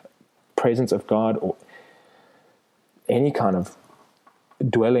the presence of God or any kind of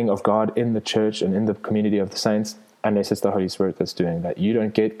dwelling of God in the church and in the community of the saints unless it's the Holy Spirit that's doing that. You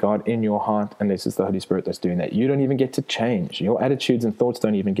don't get God in your heart unless it's the Holy Spirit that's doing that. You don't even get to change. Your attitudes and thoughts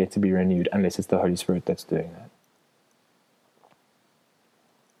don't even get to be renewed unless it's the Holy Spirit that's doing that.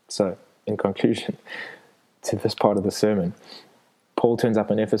 So, in conclusion, to this part of the sermon, Paul turns up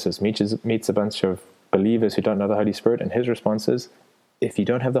in Ephesus, meets a bunch of believers who don't know the Holy Spirit, and his response is, if you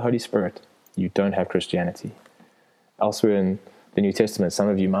don't have the Holy Spirit, you don't have Christianity. Elsewhere in the New Testament, some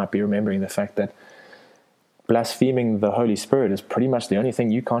of you might be remembering the fact that blaspheming the Holy Spirit is pretty much the only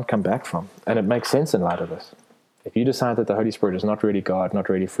thing you can't come back from. And it makes sense in light of this. If you decide that the Holy Spirit is not really God, not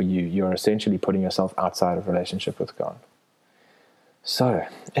really for you, you're essentially putting yourself outside of relationship with God. So,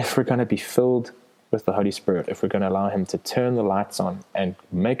 if we're going to be filled with the Holy Spirit, if we're going to allow Him to turn the lights on and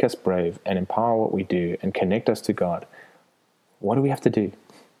make us brave and empower what we do and connect us to God, what do we have to do?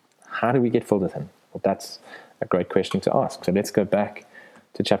 How do we get filled with Him? Well, that's a great question to ask. So let's go back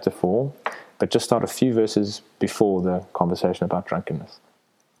to chapter 4, but just start a few verses before the conversation about drunkenness.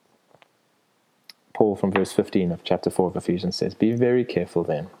 Paul, from verse 15 of chapter 4 of Ephesians, says, "Be very careful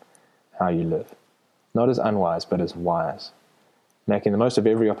then how you live, not as unwise, but as wise, making the most of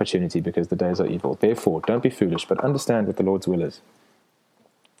every opportunity because the days are evil. Therefore, don't be foolish, but understand what the Lord's will is.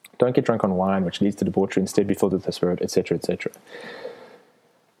 Don't get drunk on wine, which leads to debauchery. Instead, be filled with the Spirit," etc., etc.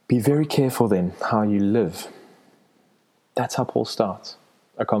 Be very careful then how you live. That's how Paul starts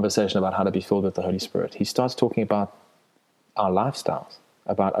a conversation about how to be filled with the Holy Spirit. He starts talking about our lifestyles,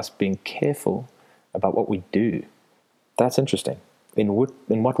 about us being careful about what we do. That's interesting. In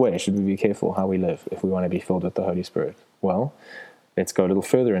what way should we be careful how we live if we want to be filled with the Holy Spirit? Well, let's go a little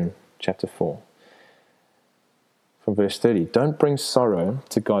further in chapter 4. From verse 30, "Don't bring sorrow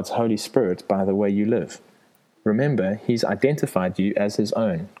to God's Holy Spirit by the way you live. Remember, He's identified you as His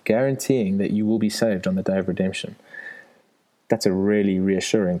own, guaranteeing that you will be saved on the day of redemption." That's a really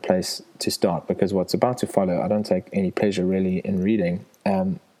reassuring place to start, because what's about to follow, I don't take any pleasure really in reading.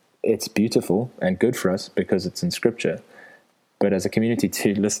 It's beautiful and good for us because it's in Scripture. But as a community,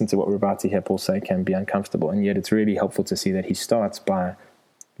 to listen to what we're about to hear Paul say can be uncomfortable. And yet it's really helpful to see that he starts by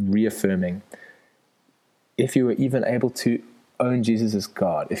reaffirming, if you were even able to own Jesus as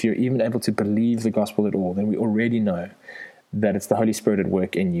God, if you're even able to believe the gospel at all, then we already know that it's the Holy Spirit at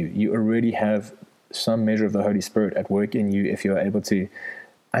work in you. You already have some measure of the Holy Spirit at work in you if you're able to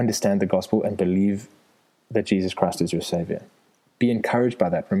understand the gospel and believe that Jesus Christ is your Savior. Be encouraged by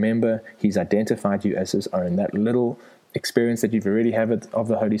that. Remember, He's identified you as His own. That little experience that you've already had of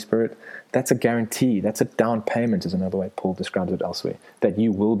the Holy Spirit, that's a guarantee. That's a down payment, is another way Paul describes it elsewhere, that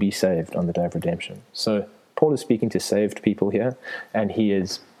you will be saved on the day of redemption. So Paul is speaking to saved people here, and he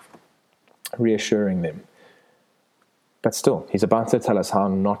is reassuring them. But still, he's about to tell us how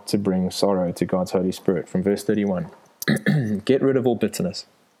not to bring sorrow to God's Holy Spirit. From verse 31, "Get rid of all bitterness,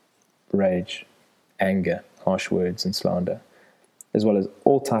 rage, anger, harsh words, and slander, as well as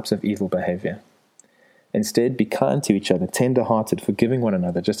all types of evil behavior. Instead, be kind to each other, tender-hearted, forgiving one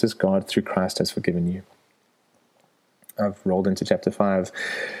another, just as God through Christ has forgiven you." I've rolled into chapter 5.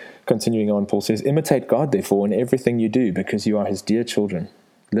 Continuing on, Paul says, "Imitate God, therefore, in everything you do, because you are His dear children.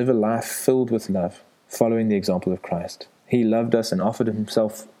 Live a life filled with love, following the example of Christ. He loved us and offered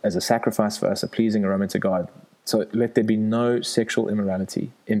Himself as a sacrifice for us, a pleasing aroma to God. So let there be no sexual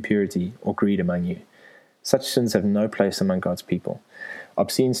immorality, impurity, or greed among you. Such sins have no place among God's people.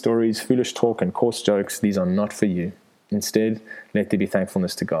 Obscene stories, foolish talk, and coarse jokes, these are not for you. Instead, let there be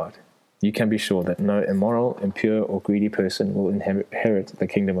thankfulness to God. You can be sure that no immoral, impure, or greedy person will inherit the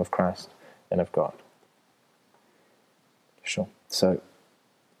kingdom of Christ and of God." Sure. So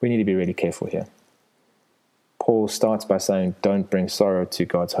we need to be really careful here. Paul starts by saying, don't bring sorrow to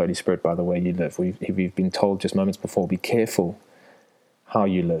God's Holy Spirit by the way you live. We've been told just moments before, be careful how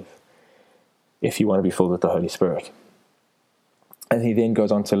you live if you want to be filled with the Holy Spirit. And he then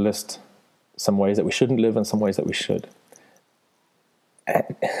goes on to list some ways that we shouldn't live and some ways that we should.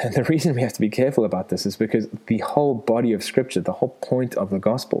 And the reason we have to be careful about this is because the whole body of Scripture, the whole point of the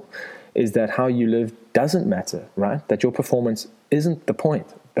gospel, is that how you live doesn't matter, right? That your performance isn't the point.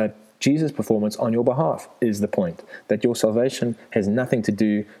 That Jesus' performance on your behalf is the point. That your salvation has nothing to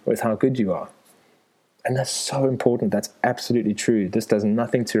do with how good you are. And that's so important. That's absolutely true. This does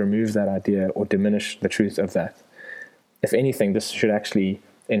nothing to remove that idea or diminish the truth of that. If anything, this should actually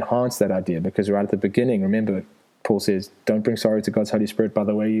enhance that idea, because right at the beginning, remember, Paul says, don't bring sorrow to God's Holy Spirit by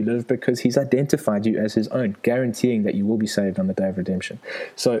the way you live, because He's identified you as His own, guaranteeing that you will be saved on the day of redemption.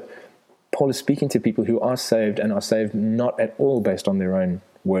 So Paul is speaking to people who are saved and are saved not at all based on their own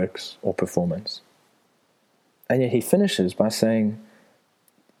works or performance. And yet he finishes by saying,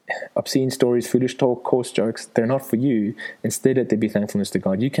 obscene stories, foolish talk, coarse jokes, they're not for you. Instead, let there be thankfulness to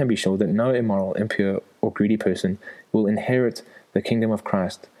God. You can be sure that no immoral, impure, or greedy person will inherit the kingdom of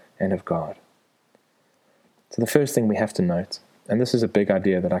Christ and of God. So the first thing we have to note, and this is a big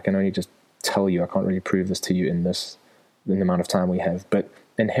idea that I can only just tell you, I can't really prove this to you in the amount of time we have, but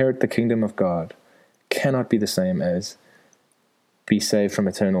inherit the kingdom of God cannot be the same as be saved from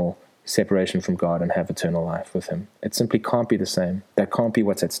eternal separation from God and have eternal life with Him. It simply can't be the same. That can't be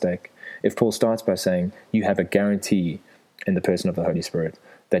what's at stake. If Paul starts by saying you have a guarantee in the person of the Holy Spirit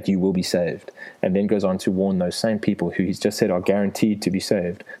that you will be saved, and then goes on to warn those same people who he's just said are guaranteed to be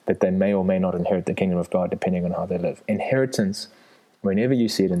saved, that they may or may not inherit the kingdom of God depending on how they live. Inheritance, whenever you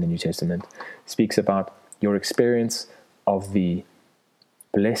see it in the New Testament, speaks about your experience of the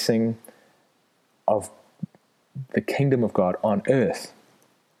blessing of the kingdom of God on earth.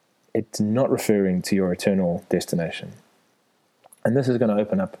 It's not referring to your eternal destination. And this is going to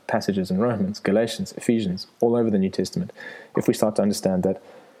open up passages in Romans, Galatians, Ephesians, all over the New Testament, if we start to understand that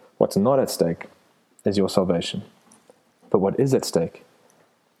what's not at stake is your salvation. But what is at stake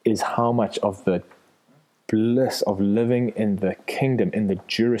is how much of the bliss of living in the kingdom, in the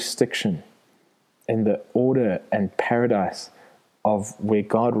jurisdiction, in the order and paradise of where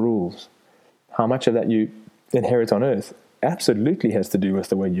God rules, how much of that you inherit on earth absolutely has to do with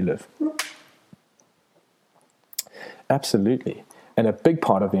the way you live. Absolutely. And a big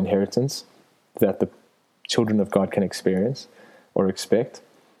part of the inheritance that the children of God can experience or expect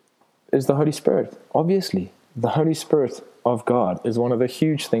is the Holy Spirit. Obviously, the Holy Spirit of God is one of the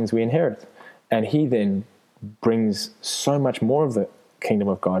huge things we inherit. And he then brings so much more of the kingdom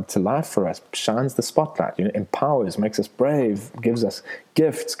of God to life for us, shines the spotlight, empowers, makes us brave, gives us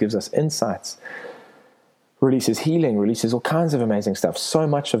gifts, gives us insights, releases healing, releases all kinds of amazing stuff. So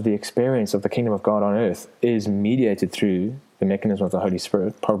much of the experience of the kingdom of God on earth is mediated through the mechanism of the Holy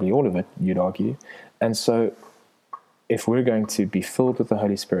Spirit, probably all of it, you'd argue. And so if we're going to be filled with the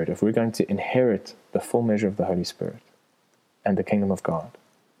Holy Spirit, if we're going to inherit the full measure of the Holy Spirit and the kingdom of God,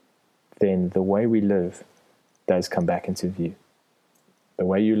 then the way we live does come back into view. The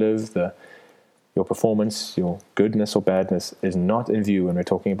way you live, your performance, your goodness or badness is not in view when we're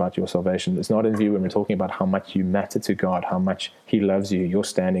talking about your salvation. It's not in view when we're talking about how much you matter to God, how much he loves you, you're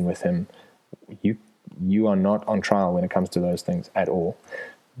standing with him. You are not on trial when it comes to those things at all.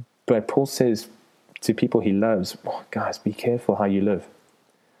 But Paul says to people he loves, guys, be careful how you live.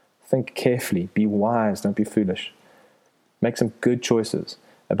 Think carefully, be wise, don't be foolish. Make some good choices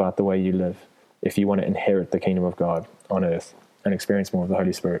about the way you live if you want to inherit the kingdom of God on earth and experience more of the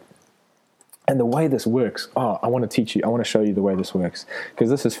Holy Spirit. And the way this works, I want to teach you, I want to show you the way this works, because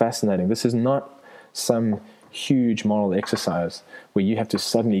this is fascinating. This is not some huge moral exercise where you have to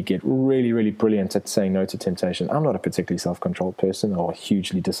suddenly get really, really brilliant at saying no to temptation. I'm not a particularly self-controlled person or a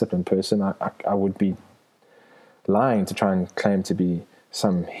hugely disciplined person. I would be lying to try and claim to be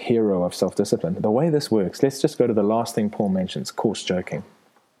some hero of self-discipline. The way this works, let's just go to the last thing Paul mentions, coarse joking.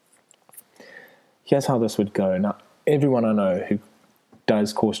 Here's how this would go. Now, everyone I know who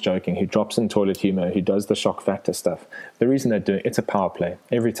does coarse joking, who drops in toilet humor, who does the shock factor stuff, the reason they're doing it's a power play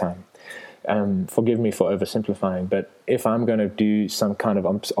every time. Forgive me for oversimplifying, but if I'm going to do some kind of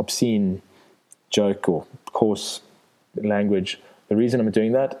obscene joke or coarse language, the reason I'm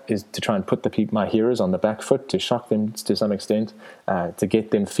doing that is to try and put my hearers on the back foot, to shock them to some extent, to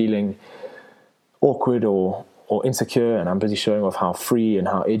get them feeling awkward or insecure, and I'm busy showing off how free and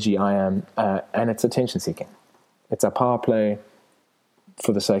how edgy I am, and it's attention seeking. It's a power play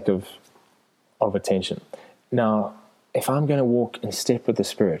for the sake of attention. Now, if I'm going to walk in step with the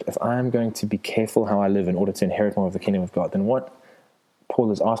Spirit, if I'm going to be careful how I live in order to inherit more of the kingdom of God, then what Paul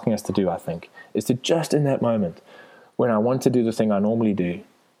is asking us to do, I think, is to just in that moment, when I want to do the thing I normally do,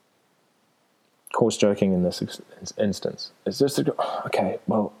 coarse joking in this instance, is just to go, okay,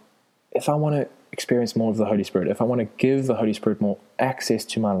 well, if I want to experience more of the Holy Spirit, if I want to give the Holy Spirit more access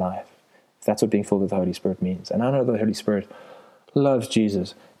to my life, if that's what being filled with the Holy Spirit means, and I know the Holy Spirit loves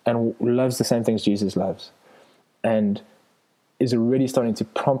Jesus and loves the same things Jesus loves, and is already starting to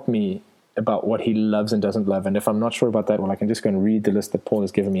prompt me about what he loves and doesn't love. And if I'm not sure about that, well, I can just go and read the list that Paul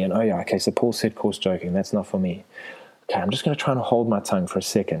has given me, and so Paul said coarse joking, that's not for me. Okay, I'm just going to try and hold my tongue for a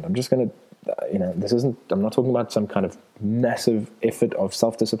second. I'm just going to, I'm not talking about some kind of massive effort of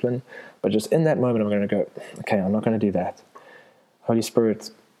self-discipline, but just in that moment, I'm going to go, okay, I'm not going to do that. Holy Spirit,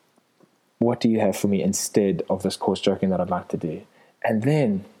 what do you have for me instead of this coarse joking that I'd like to do? And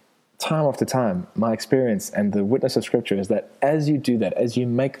then, time after time, my experience and the witness of Scripture is that as you do that, as you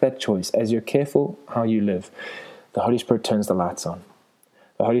make that choice, as you're careful how you live, the Holy Spirit turns the lights on.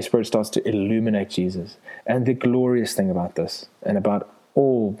 The Holy Spirit starts to illuminate Jesus. And the glorious thing about this, and about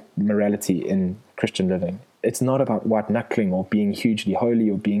all morality in Christian living, it's not about white knuckling or being hugely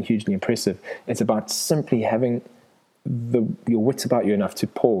holy or being hugely impressive. It's about simply having your wits about you enough to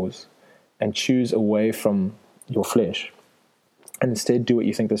pause and choose away from your flesh, and instead do what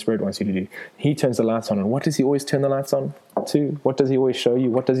you think the Spirit wants you to do. He turns the lights on. And what does he always turn the lights on to? What does he always show you?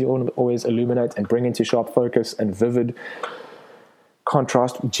 What does he always illuminate and bring into sharp focus and vivid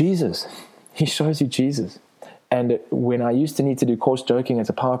contrast? Jesus. He shows you Jesus. And when I used to need to do coarse joking as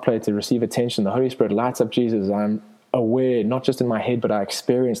a power play to receive attention, the Holy Spirit lights up Jesus. I'm aware, not just in my head, but I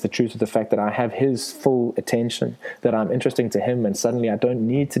experience the truth of the fact that I have his full attention, that I'm interesting to him, and suddenly I don't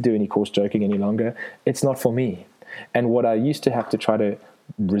need to do any coarse joking any longer. It's not for me. And what I used to have to try to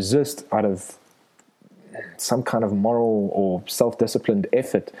resist out of some kind of moral or self-disciplined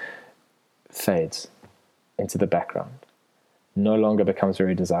effort fades into the background, no longer becomes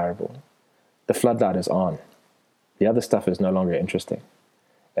very desirable. The floodlight is on. The other stuff is no longer interesting.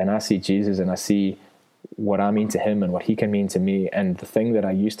 And I see Jesus, and I see what I mean to him and what he can mean to me. And the thing that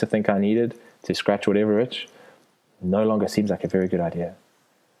I used to think I needed to scratch whatever itch no longer seems like a very good idea.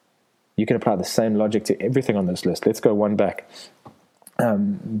 You can apply the same logic to everything on this list. Let's go one back.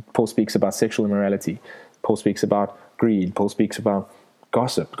 Paul speaks about sexual immorality. Paul speaks about greed. Paul speaks about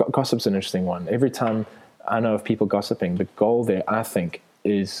gossip. Gossip's an interesting one. Every time I know of people gossiping, the goal there, I think,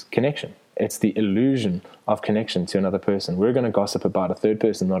 is connection. It's the illusion of connection to another person. We're going to gossip about a third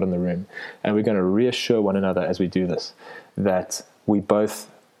person not in the room, and we're going to reassure one another as we do this that we both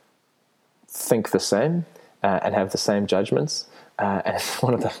think the same and have the same judgments. And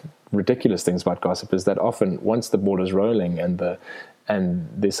one of the ridiculous things about gossip is that often once the ball is rolling and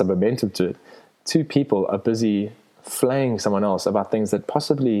there's some momentum to it, two people are busy flaying someone else about things that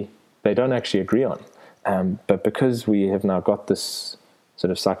possibly they don't actually agree on. But because we have now got this sort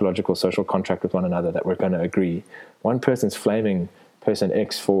of psychological social contract with one another that we're going to agree, one person's flaming person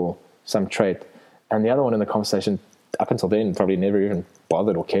X for some trait, and the other one in the conversation up until then probably never even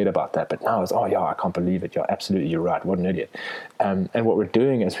bothered or cared about that, but now it's, oh yeah, I can't believe it, you're right, what an idiot. And what we're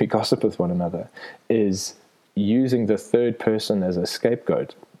doing as we gossip with one another is using the third person as a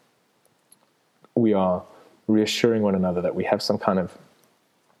scapegoat. We are reassuring one another that we have some kind of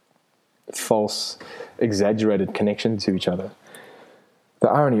false, exaggerated connection to each other. The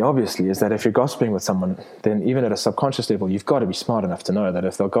irony, obviously, is that if you're gossiping with someone, then even at a subconscious level, you've got to be smart enough to know that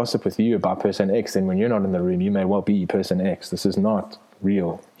if they'll gossip with you about person X, then when you're not in the room, you may well be person X. This is not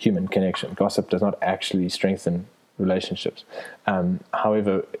real human connection. Gossip does not actually strengthen relationships.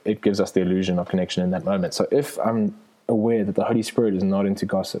 However, it gives us the illusion of connection in that moment. So if I'm aware that the Holy Spirit is not into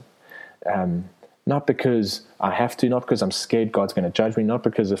gossip, not because I have to, not because I'm scared God's going to judge me, not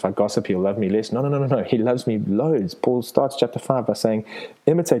because if I gossip, he'll love me less. No. He loves me loads. Paul starts chapter 5 by saying,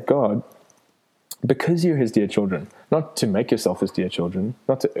 imitate God because you're his dear children, not to make yourself his dear children,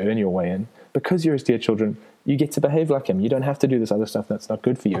 not to earn your way in. Because you're his dear children, you get to behave like him. You don't have to do this other stuff that's not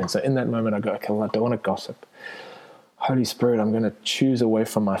good for you. And so in that moment, I go, okay, well, I don't want to gossip. Holy Spirit, I'm going to choose away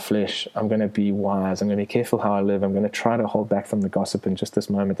from my flesh. I'm going to be wise. I'm going to be careful how I live. I'm going to try to hold back from the gossip in just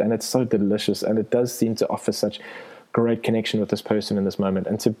this moment. And it's so delicious. And it does seem to offer such great connection with this person in this moment.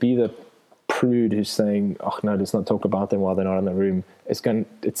 And to be the prude who's saying, oh, no, let's not talk about them while they're not in the room,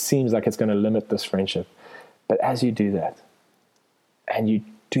 it seems like it's going to limit this friendship. But as you do that, and you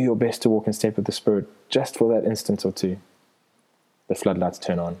do your best to walk in step with the Spirit, just for that instant or two, the floodlights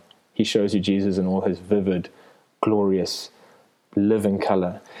turn on. He shows you Jesus in all his vivid, glorious, living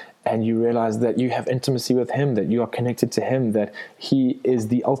color. And you realize that you have intimacy with him, that you are connected to him, that he is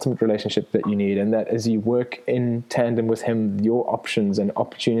the ultimate relationship that you need. And that as you work in tandem with him, your options and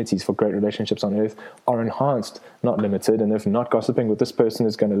opportunities for great relationships on earth are enhanced, not limited. And if not gossiping with this person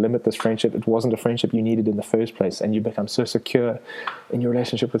is going to limit this friendship, it wasn't a friendship you needed in the first place. And you become so secure in your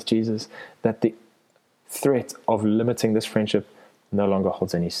relationship with Jesus that the threat of limiting this friendship no longer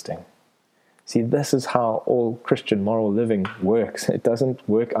holds any sting. See, this is how all Christian moral living works. It doesn't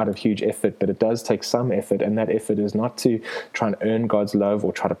work out of huge effort, but it does take some effort, and that effort is not to try and earn God's love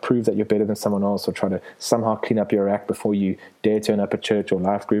or try to prove that you're better than someone else or try to somehow clean up your act before you dare turn up at church or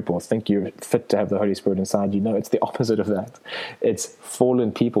life group or think you're fit to have the Holy Spirit inside you. No, it's the opposite of that. It's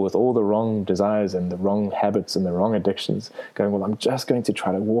fallen people with all the wrong desires and the wrong habits and the wrong addictions going, well, I'm just going to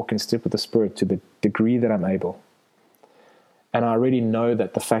try to walk in step with the Spirit to the degree that I'm able. And I already know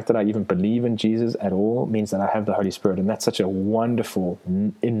that the fact that I even believe in Jesus at all means that I have the Holy Spirit. And that's such a wonderful,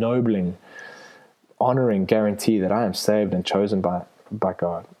 ennobling, honoring guarantee that I am saved and chosen by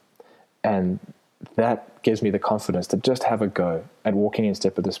God. And that gives me the confidence to just have a go at walking in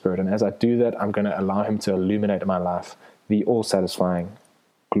step with the Spirit. And as I do that, I'm going to allow him to illuminate my life, the all-satisfying,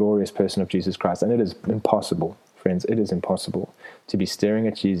 glorious person of Jesus Christ. And it is impossible, friends, it is impossible to be staring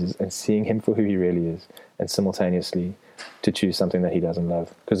at Jesus and seeing him for who he really is and simultaneously to choose something that he doesn't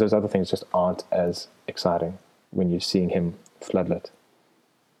love, because those other things just aren't as exciting when you're seeing him floodlit.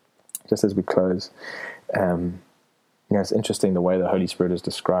 Just as we close, it's interesting the way the Holy Spirit is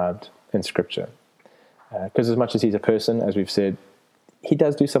described in Scripture, because as much as he's a person, as we've said, he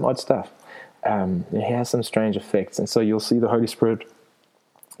does do some odd stuff. He has some strange effects, and so you'll see the Holy Spirit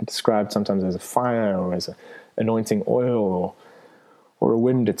described sometimes as a fire or as an anointing oil or a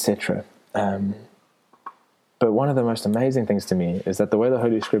wind, etc. But one of the most amazing things to me is that the way the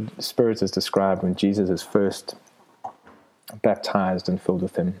Holy Spirit is described when Jesus is first baptized and filled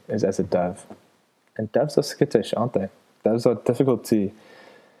with him is as a dove. And doves are skittish, aren't they? Doves are difficult to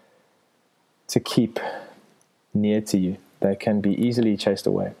keep near to you. They can be easily chased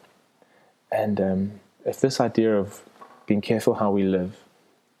away. And if this idea of being careful how we live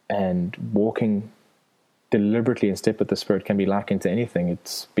and walking deliberately in step with the Spirit can be likened to anything,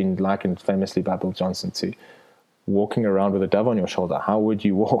 it's been likened famously by Bill Johnson to walking around with a dove on your shoulder. How would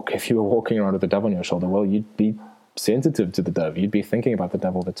you walk if you were walking around with a dove on your shoulder? Well, you'd be sensitive to the dove. You'd be thinking about the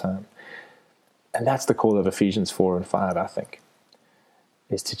dove all the time. And that's the call of Ephesians 4 and 5, I think,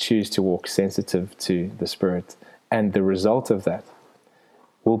 is to choose to walk sensitive to the Spirit. And the result of that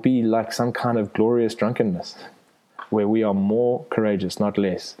will be like some kind of glorious drunkenness, where we are more courageous, not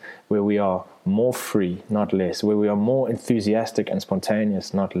less, where we are more free, not less, where we are more enthusiastic and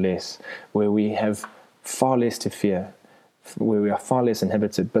spontaneous, not less, where we have far less to fear, where we are far less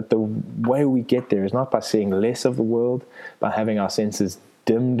inhibited. But the way we get there is not by seeing less of the world, by having our senses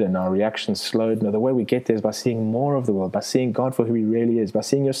dimmed and our reactions slowed. No, the way we get there is by seeing more of the world, by seeing God for who he really is, by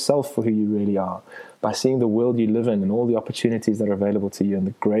seeing yourself for who you really are, by seeing the world you live in and all the opportunities that are available to you and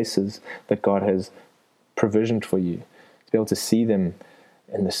the graces that God has provisioned for you, to be able to see them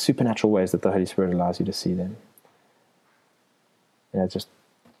in the supernatural ways that the Holy Spirit allows you to see them. Just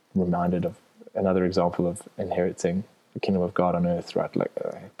reminded of another example of inheriting the kingdom of God on earth, right? Like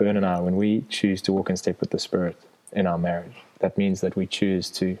Bern and I, when we choose to walk in step with the Spirit in our marriage, that means that we choose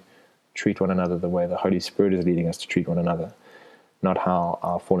to treat one another the way the Holy Spirit is leading us to treat one another, not how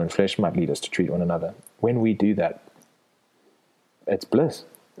our fallen flesh might lead us to treat one another. When we do that, it's bliss.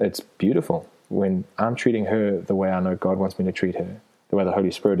 It's beautiful. When I'm treating her the way I know God wants me to treat her, the way the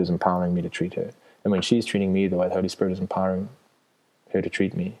Holy Spirit is empowering me to treat her, and when she's treating me the way the Holy Spirit is empowering her to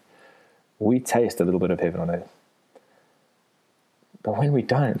treat me, we taste a little bit of heaven on earth. But when we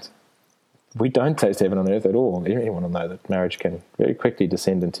don't taste heaven on earth at all. Anyone will know that marriage can very quickly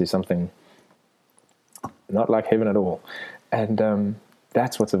descend into something not like heaven at all. And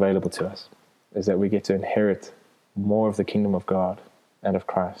that's what's available to us, is that we get to inherit more of the kingdom of God and of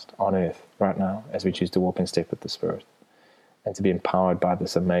Christ on earth right now as we choose to walk in step with the Spirit, and to be empowered by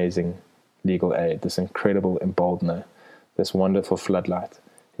this amazing legal aid, this incredible emboldener, this wonderful floodlight.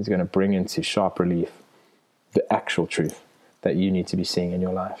 He's going to bring into sharp relief the actual truth that you need to be seeing in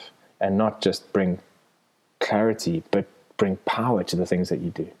your life, and not just bring clarity, but bring power to the things that you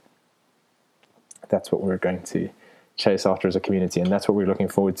do. That's what we're going to chase after as a community, and that's what we're looking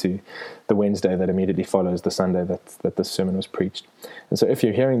forward to the Wednesday that immediately follows the Sunday that this sermon was preached. And so if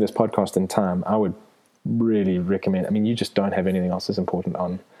you're hearing this podcast in time, I would really recommend, you just don't have anything else as important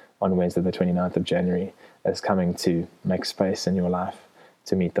on Wednesday the 29th of January as coming to make space in your life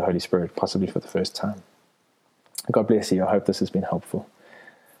to meet the Holy Spirit, possibly for the first time. God bless you. I hope this has been helpful.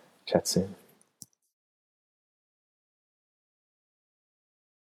 Chat soon.